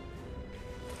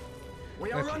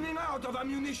 We are running out of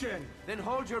ammunition. Then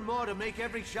hold your motor to make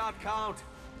every shot count.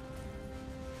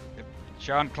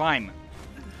 Sean, climb.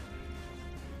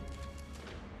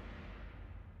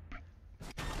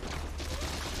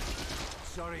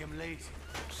 Sorry I'm late.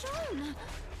 Sean!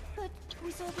 But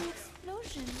we saw the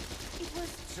explosion. It was...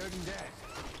 Certain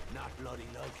death. Not bloody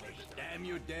likely. Damn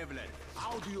you, Devlin.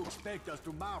 How do you expect us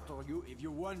to martyr you if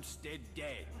you once dead?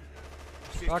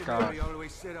 Sister Fuck off. Mary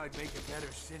always said I'd make a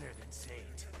better sinner than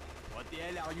saint. What the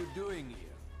hell are you doing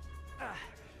here?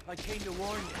 I came to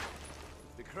warn you.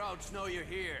 The crowds know you're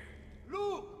here.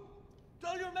 Luke!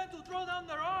 Tell your men to throw down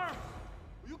their arms!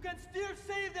 You can still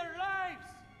save their lives!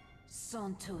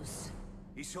 Santos.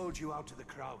 He sold you out to the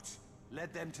crowds.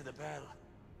 Led them to the bell.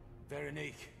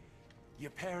 Veronique,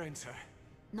 your parents are...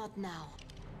 Not now.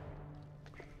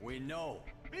 We know.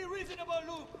 Be reasonable,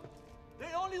 Luke!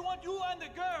 They only want you and the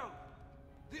girl!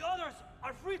 The others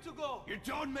are free to go! You're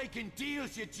done making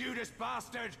deals, you Judas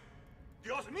bastard!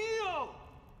 Dios mío!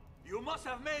 You must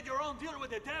have made your own deal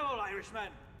with the devil,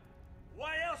 Irishman!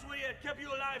 Why else would he have kept you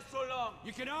alive so long?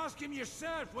 You can ask him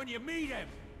yourself when you meet him!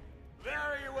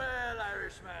 Very well,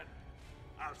 Irishman.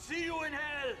 I'll see you in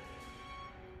hell!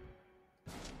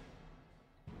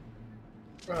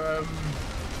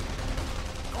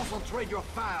 Concentrate your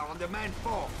fire on the man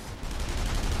force!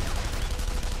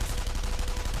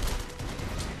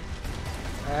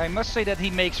 I must say that he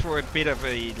makes for a bit of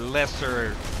a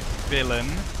lesser villain,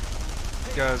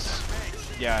 because,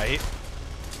 yeah,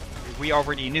 we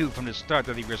already knew from the start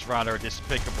that he was rather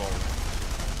despicable.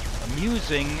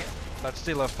 Amusing, but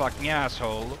still a fucking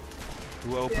asshole,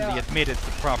 who openly admitted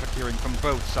to profiteering from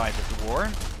both sides of the war.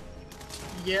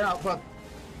 Yeah, but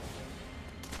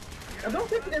I don't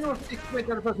think anyone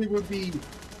expected that he would be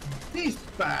this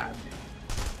bad.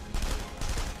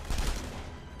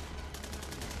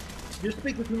 You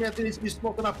speak with me at least be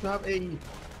smart enough to have a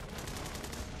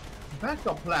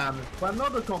backup plan for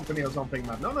another company or something,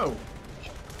 man. No, no.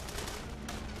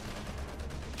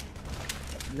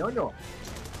 No, no.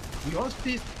 We want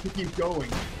this to keep going.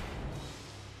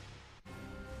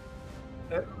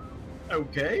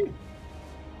 Okay.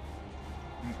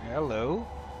 Hello?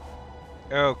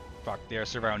 Oh, fuck, they're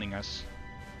surrounding us.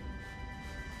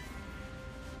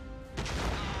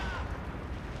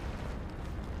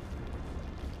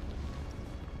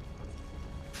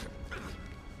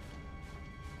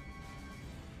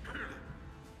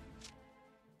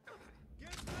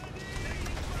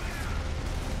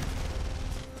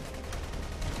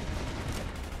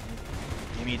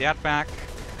 Give me that back.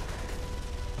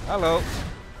 Hello.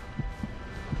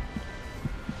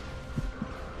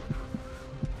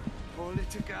 Hold it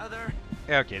together.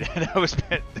 Okay, that was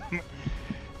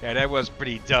yeah, that was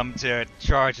pretty dumb to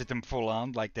charge at them full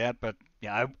on like that, but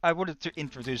yeah, I wanted to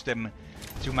introduce them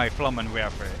to my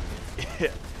Flammenwerfer.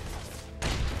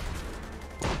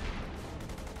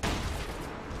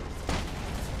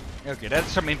 Okay, that's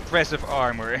some impressive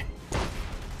armor.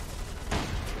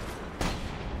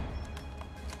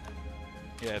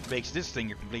 Yeah, it makes this thing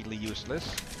completely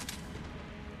useless.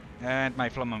 And my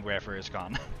Flammenwerfer is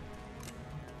gone.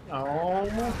 Oh.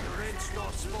 The red's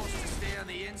not supposed to stay on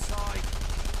the inside.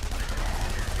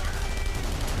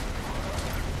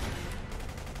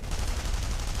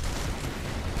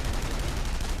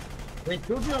 They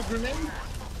could be a grenade?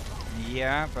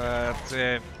 Yeah, but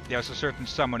there's a certain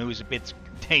someone who's a bit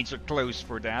danger close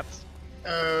for that.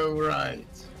 Oh, right.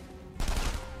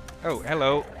 Oh,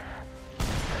 hello.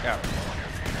 Yeah.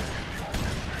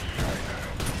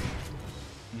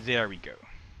 There we go.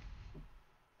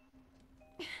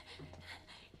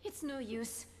 It's no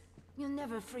use. You'll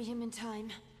never free him in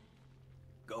time.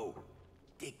 Go.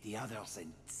 Take the others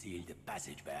and seal the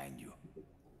passage behind you.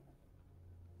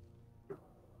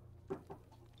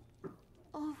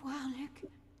 Au revoir,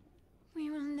 Luc. We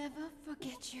will never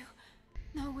forget you.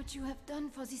 Know what you have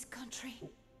done for this country.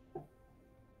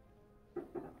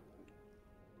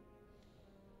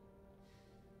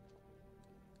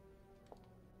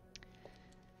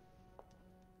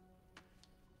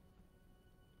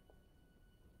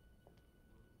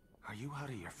 Are you out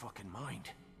of your fucking mind?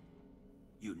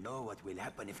 You know what will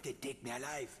happen if they take me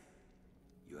alive.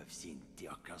 You have seen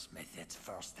Dirker's methods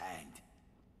firsthand.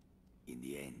 In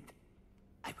the end,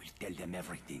 I will tell them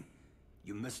everything.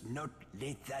 You must not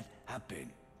let that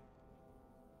happen.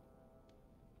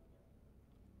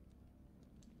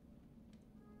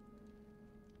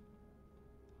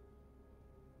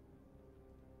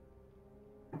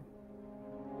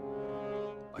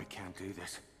 I can't do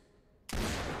this.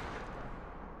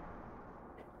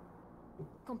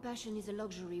 Compassion is a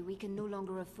luxury we can no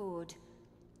longer afford.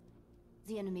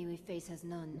 The enemy we face has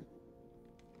none.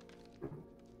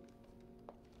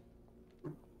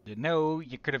 You know,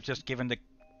 you could have just given the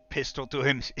pistol to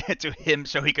him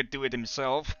so he could do it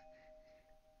himself.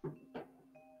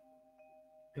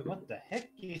 What the heck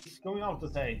is going on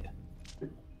outside?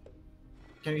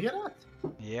 Can you hear that?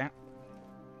 Yeah.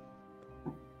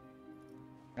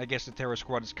 I guess the terror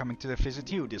squad is coming to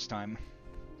visit you this time.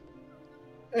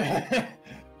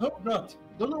 Hope not.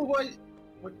 Don't know why.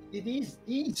 What it is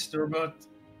Easter, but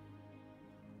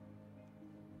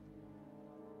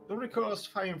don't recall us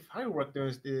firing fireworks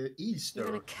during the Easter.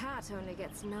 Even a cat only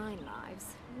gets 9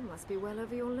 lives. You must be well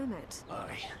over your limit.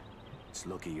 Aye. It's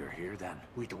lucky you're here then.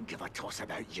 We don't give a toss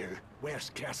about you.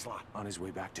 Where's Kessler? On his way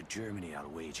back to Germany, I'll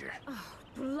wager. Oh,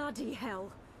 bloody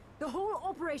hell. The whole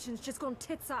operation's just gone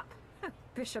tits up.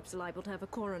 Bishop's liable to have a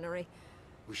coronary.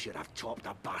 We should have chopped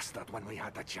the bastard when we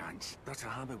had the chance. That's a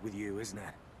habit with you, isn't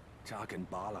it? Talking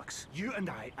bollocks. You and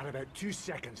I are about 2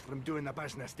 seconds from doing the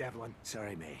business, Devlin.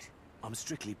 Sorry, mate. I'm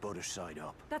strictly butter side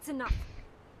up. That's enough.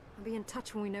 I'll be in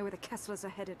touch when we know where the Kesslers are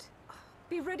headed.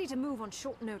 Be ready to move on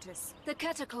short notice. The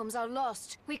catacombs are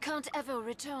lost. We can't ever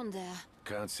return there.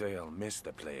 Can't say I'll miss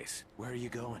the place. Where are you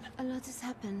going? A lot has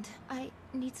happened. I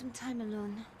need some time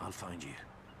alone. I'll find you.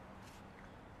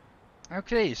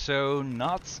 Okay, so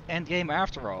not endgame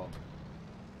after all.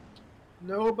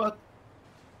 No, but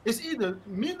it's either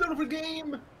middle of the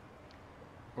game.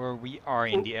 Or we are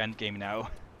in the endgame now.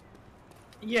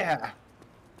 Yeah.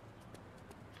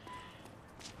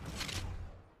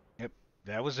 Yep,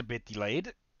 that was a bit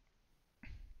delayed.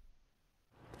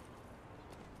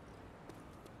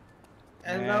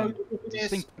 And now this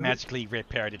thing magically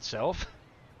repaired itself,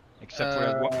 except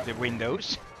for the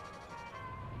windows.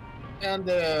 And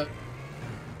the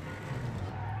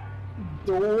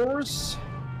doors.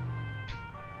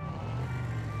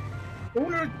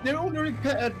 They only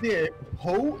repaired the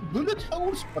bullet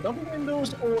holes, but not the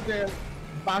windows or the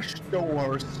bash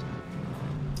doors.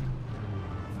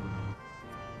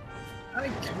 I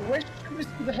question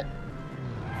this.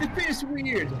 It feels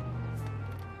weird.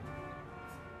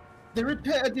 They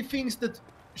repaired the things that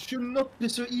should not be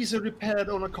so easily repaired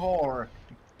on a car.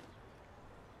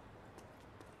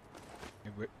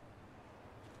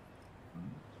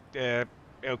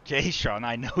 Okay, Sean,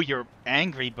 I know you're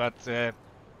angry, but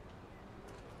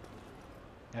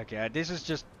okay, this is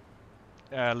just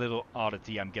a little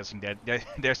oddity. I'm guessing that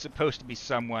there's supposed to be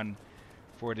someone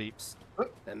for the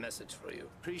A message for you.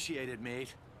 Appreciate it,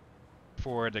 mate.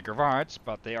 for the Gravards,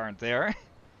 but they aren't there.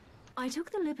 I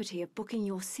took the liberty of booking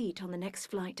your seat on the next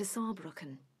flight to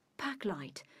Saarbrücken. Pack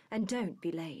light, and don't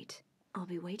be late. I'll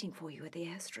be waiting for you at the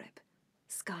airstrip.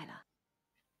 Skylar.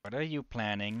 What are you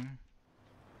planning?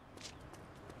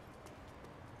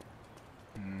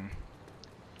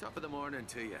 Top of the morning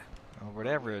to you. Or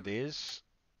whatever it is.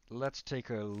 Let's take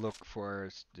a look for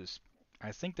this.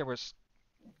 I think there was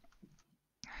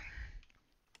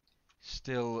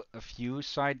still a few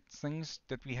side things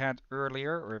that we had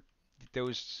earlier, or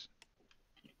those.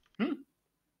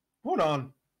 Hold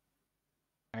on.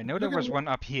 I know there was one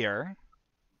up here.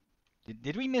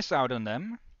 Did we miss out on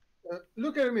them?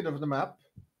 Look at the middle of the map.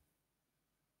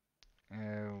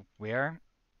 Where?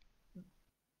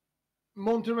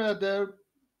 Montermeder,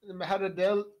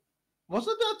 Haradel.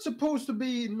 Wasn't that supposed to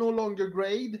be no longer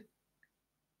grade?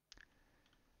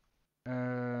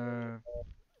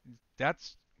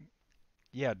 That's...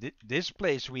 Yeah, this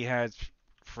place we had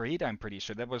freed, I'm pretty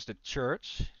sure. That was the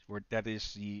church, or that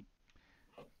is the...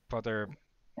 Father...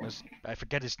 I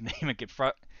forget his name again.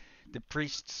 The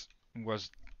priest was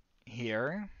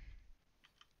here.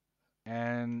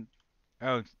 And...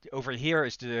 Oh, over here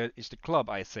is the club,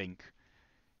 I think.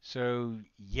 So,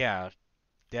 yeah,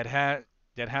 that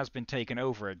has been taken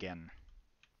over again.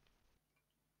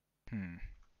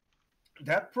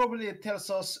 That probably tells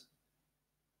us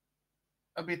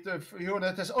a bit of, you know,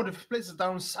 that there's other places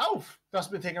down south that's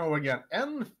been taken over again,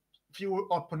 and few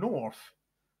up north.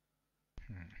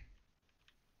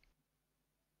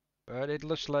 But it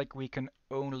looks like we can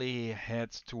only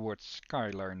head towards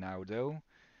Skylar now, though.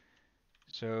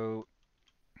 So,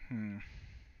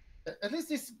 At least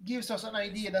this gives us an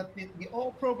idea that we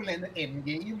are probably in the end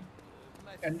game,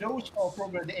 and those are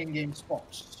probably the end game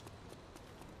spots.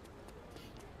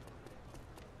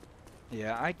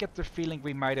 yeah, I get the feeling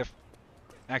we might have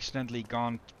accidentally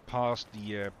gone past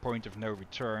the point of no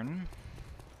return.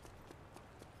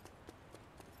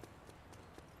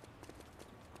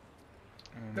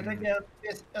 But again,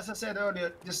 as I said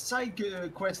earlier, the side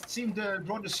quests seem to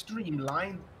rather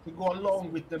streamlined to go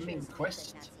along with the main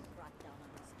quest.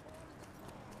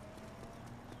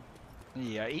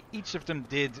 Yeah, each of them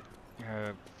did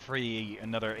free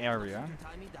another area.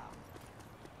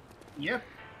 Yep.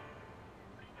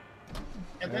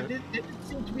 And then it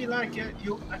seemed to be like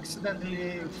you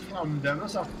accidentally found them or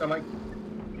something. Like,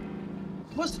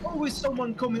 was always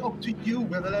someone coming up to you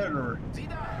with a letter.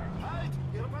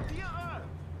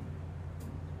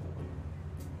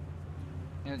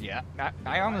 Yeah,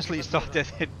 I honestly thought that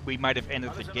we might have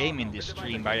ended the game in this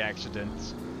stream by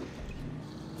accident.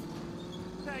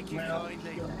 Thank you Well,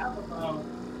 kindly. you have about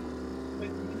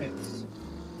 20 minutes.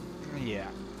 Yeah.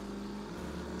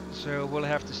 So we'll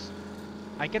have to...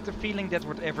 I get the feeling that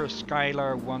whatever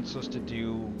Skylar wants us to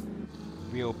do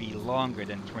will be longer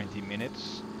than 20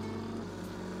 minutes.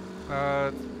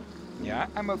 But yeah,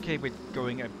 I'm okay with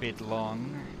going a bit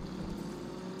long.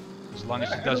 As long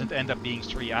as it doesn't end up being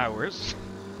 3 hours.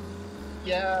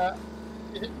 Yeah,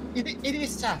 it is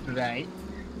Saturday.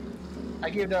 I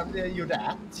give you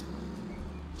that.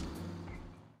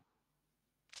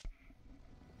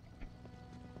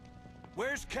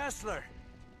 Where's Kessler?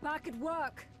 Back at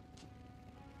work.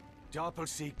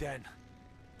 Doppelseek then.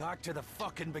 Back to the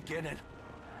fucking beginning.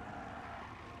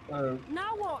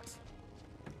 Now what?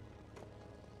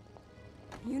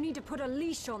 You need to put a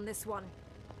leash on this one.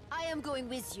 I am going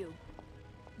with you.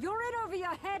 You're in over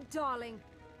your head, darling.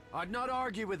 I'd not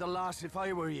argue with the lass if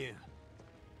I were you.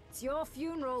 It's your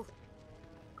funeral.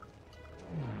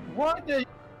 What the...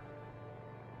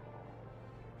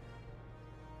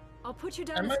 I'll put you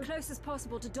down as close as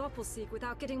possible to Doppelseek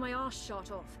without getting my arse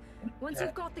shot off. Once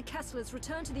you've got the Kesslers,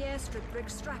 return to the airstrip for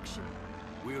extraction.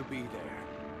 We'll be there.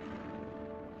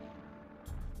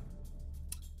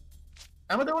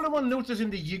 Am I the only one noticing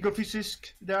the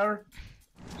Yigofisisk there?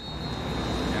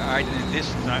 Yeah, I did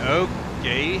this time.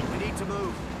 Okay. We need to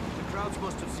move. The crowds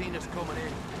must have seen us coming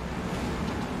in.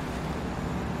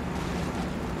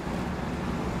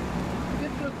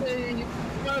 It was a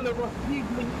Skylar was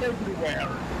giggling everywhere.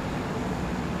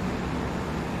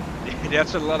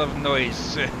 That's a lot of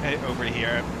noise over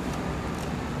here.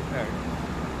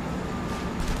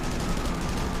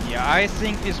 Yeah, I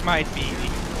think this might be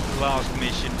the last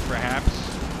mission, perhaps.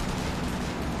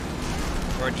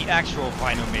 Or the actual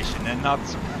final mission, and not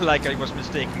like I was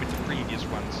mistaken with the previous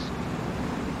ones.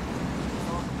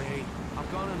 Fuck me.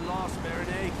 I've gone and lost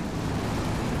Marinade.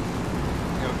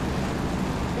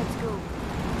 Let's go.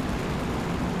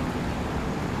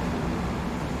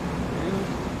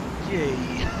 Okay.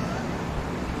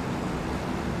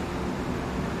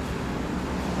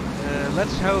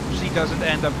 Let's hope she doesn't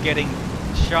end up getting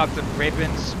shot to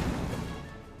ribbons.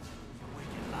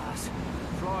 Wicked lass.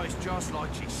 Fries just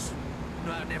like she's...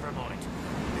 No, never mind.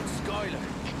 It's Skylar.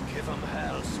 Give him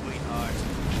hell, sweetheart.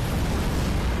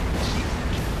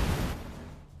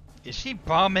 Is she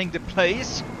bombing the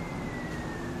place?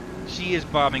 She is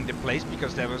bombing the place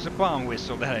because there was a bomb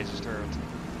whistle that I just heard.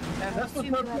 And that's what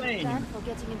her plane. Plan for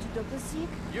getting into Doppelseek?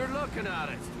 You're looking at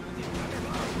it.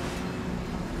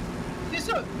 It's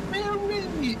a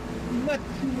very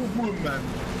mature woman.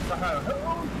 Her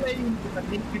own plane with a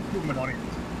naked woman on it.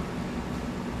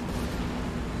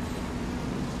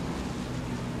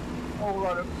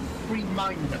 All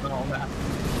free-minded and all that.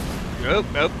 Oh,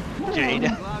 okay. I'm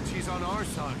glad she's on our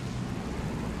side.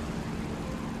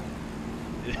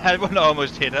 That one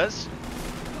almost hit us.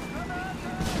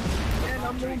 And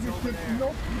I'm going to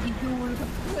not be doing the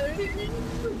plane.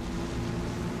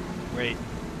 Wait.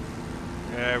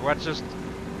 What just...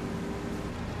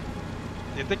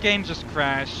 Did the game just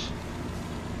crash?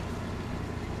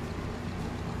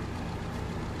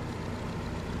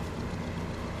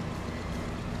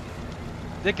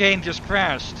 The game just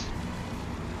crashed.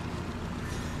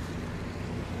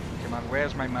 Come on,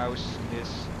 where's my mouse in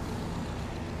this?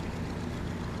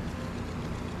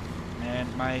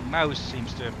 And my mouse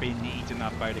seems to have been eaten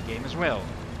up by the game as well.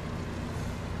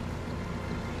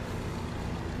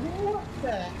 What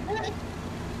the heck?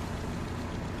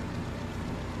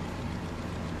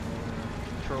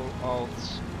 Control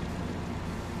Alt.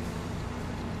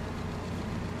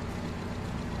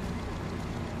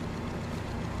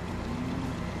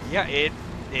 Yeah,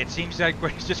 it seems like we're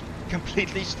just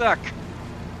completely stuck.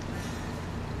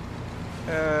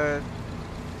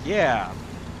 Yeah.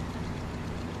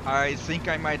 I think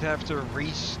I might have to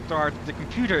restart the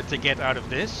computer to get out of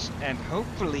this, and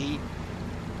hopefully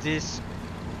this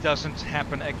doesn't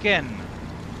happen again.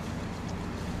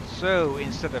 So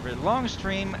instead of a long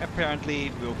stream,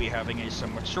 apparently we'll be having a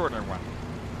somewhat shorter one.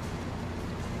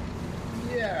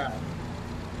 Yeah,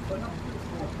 but not too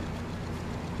short.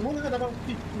 We only had about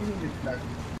 15 minutes left.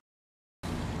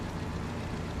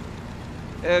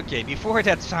 Okay, before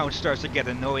that sound starts to get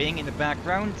annoying in the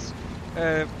background,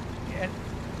 yeah,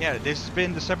 this has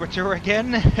been the Saboteur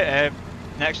again.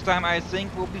 Next time I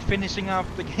think we'll be finishing up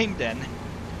the game then.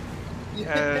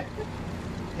 Yeah,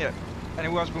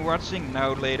 anyone's been watching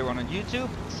now later on YouTube,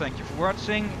 thank you for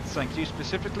watching. Thank you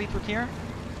specifically, Procure.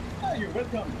 Oh, you're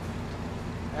welcome.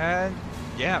 And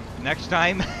yeah, next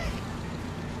time,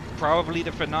 probably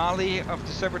the finale of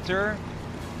the Saboteur.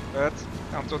 But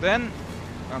until then,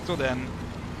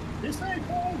 Be safe,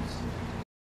 folks.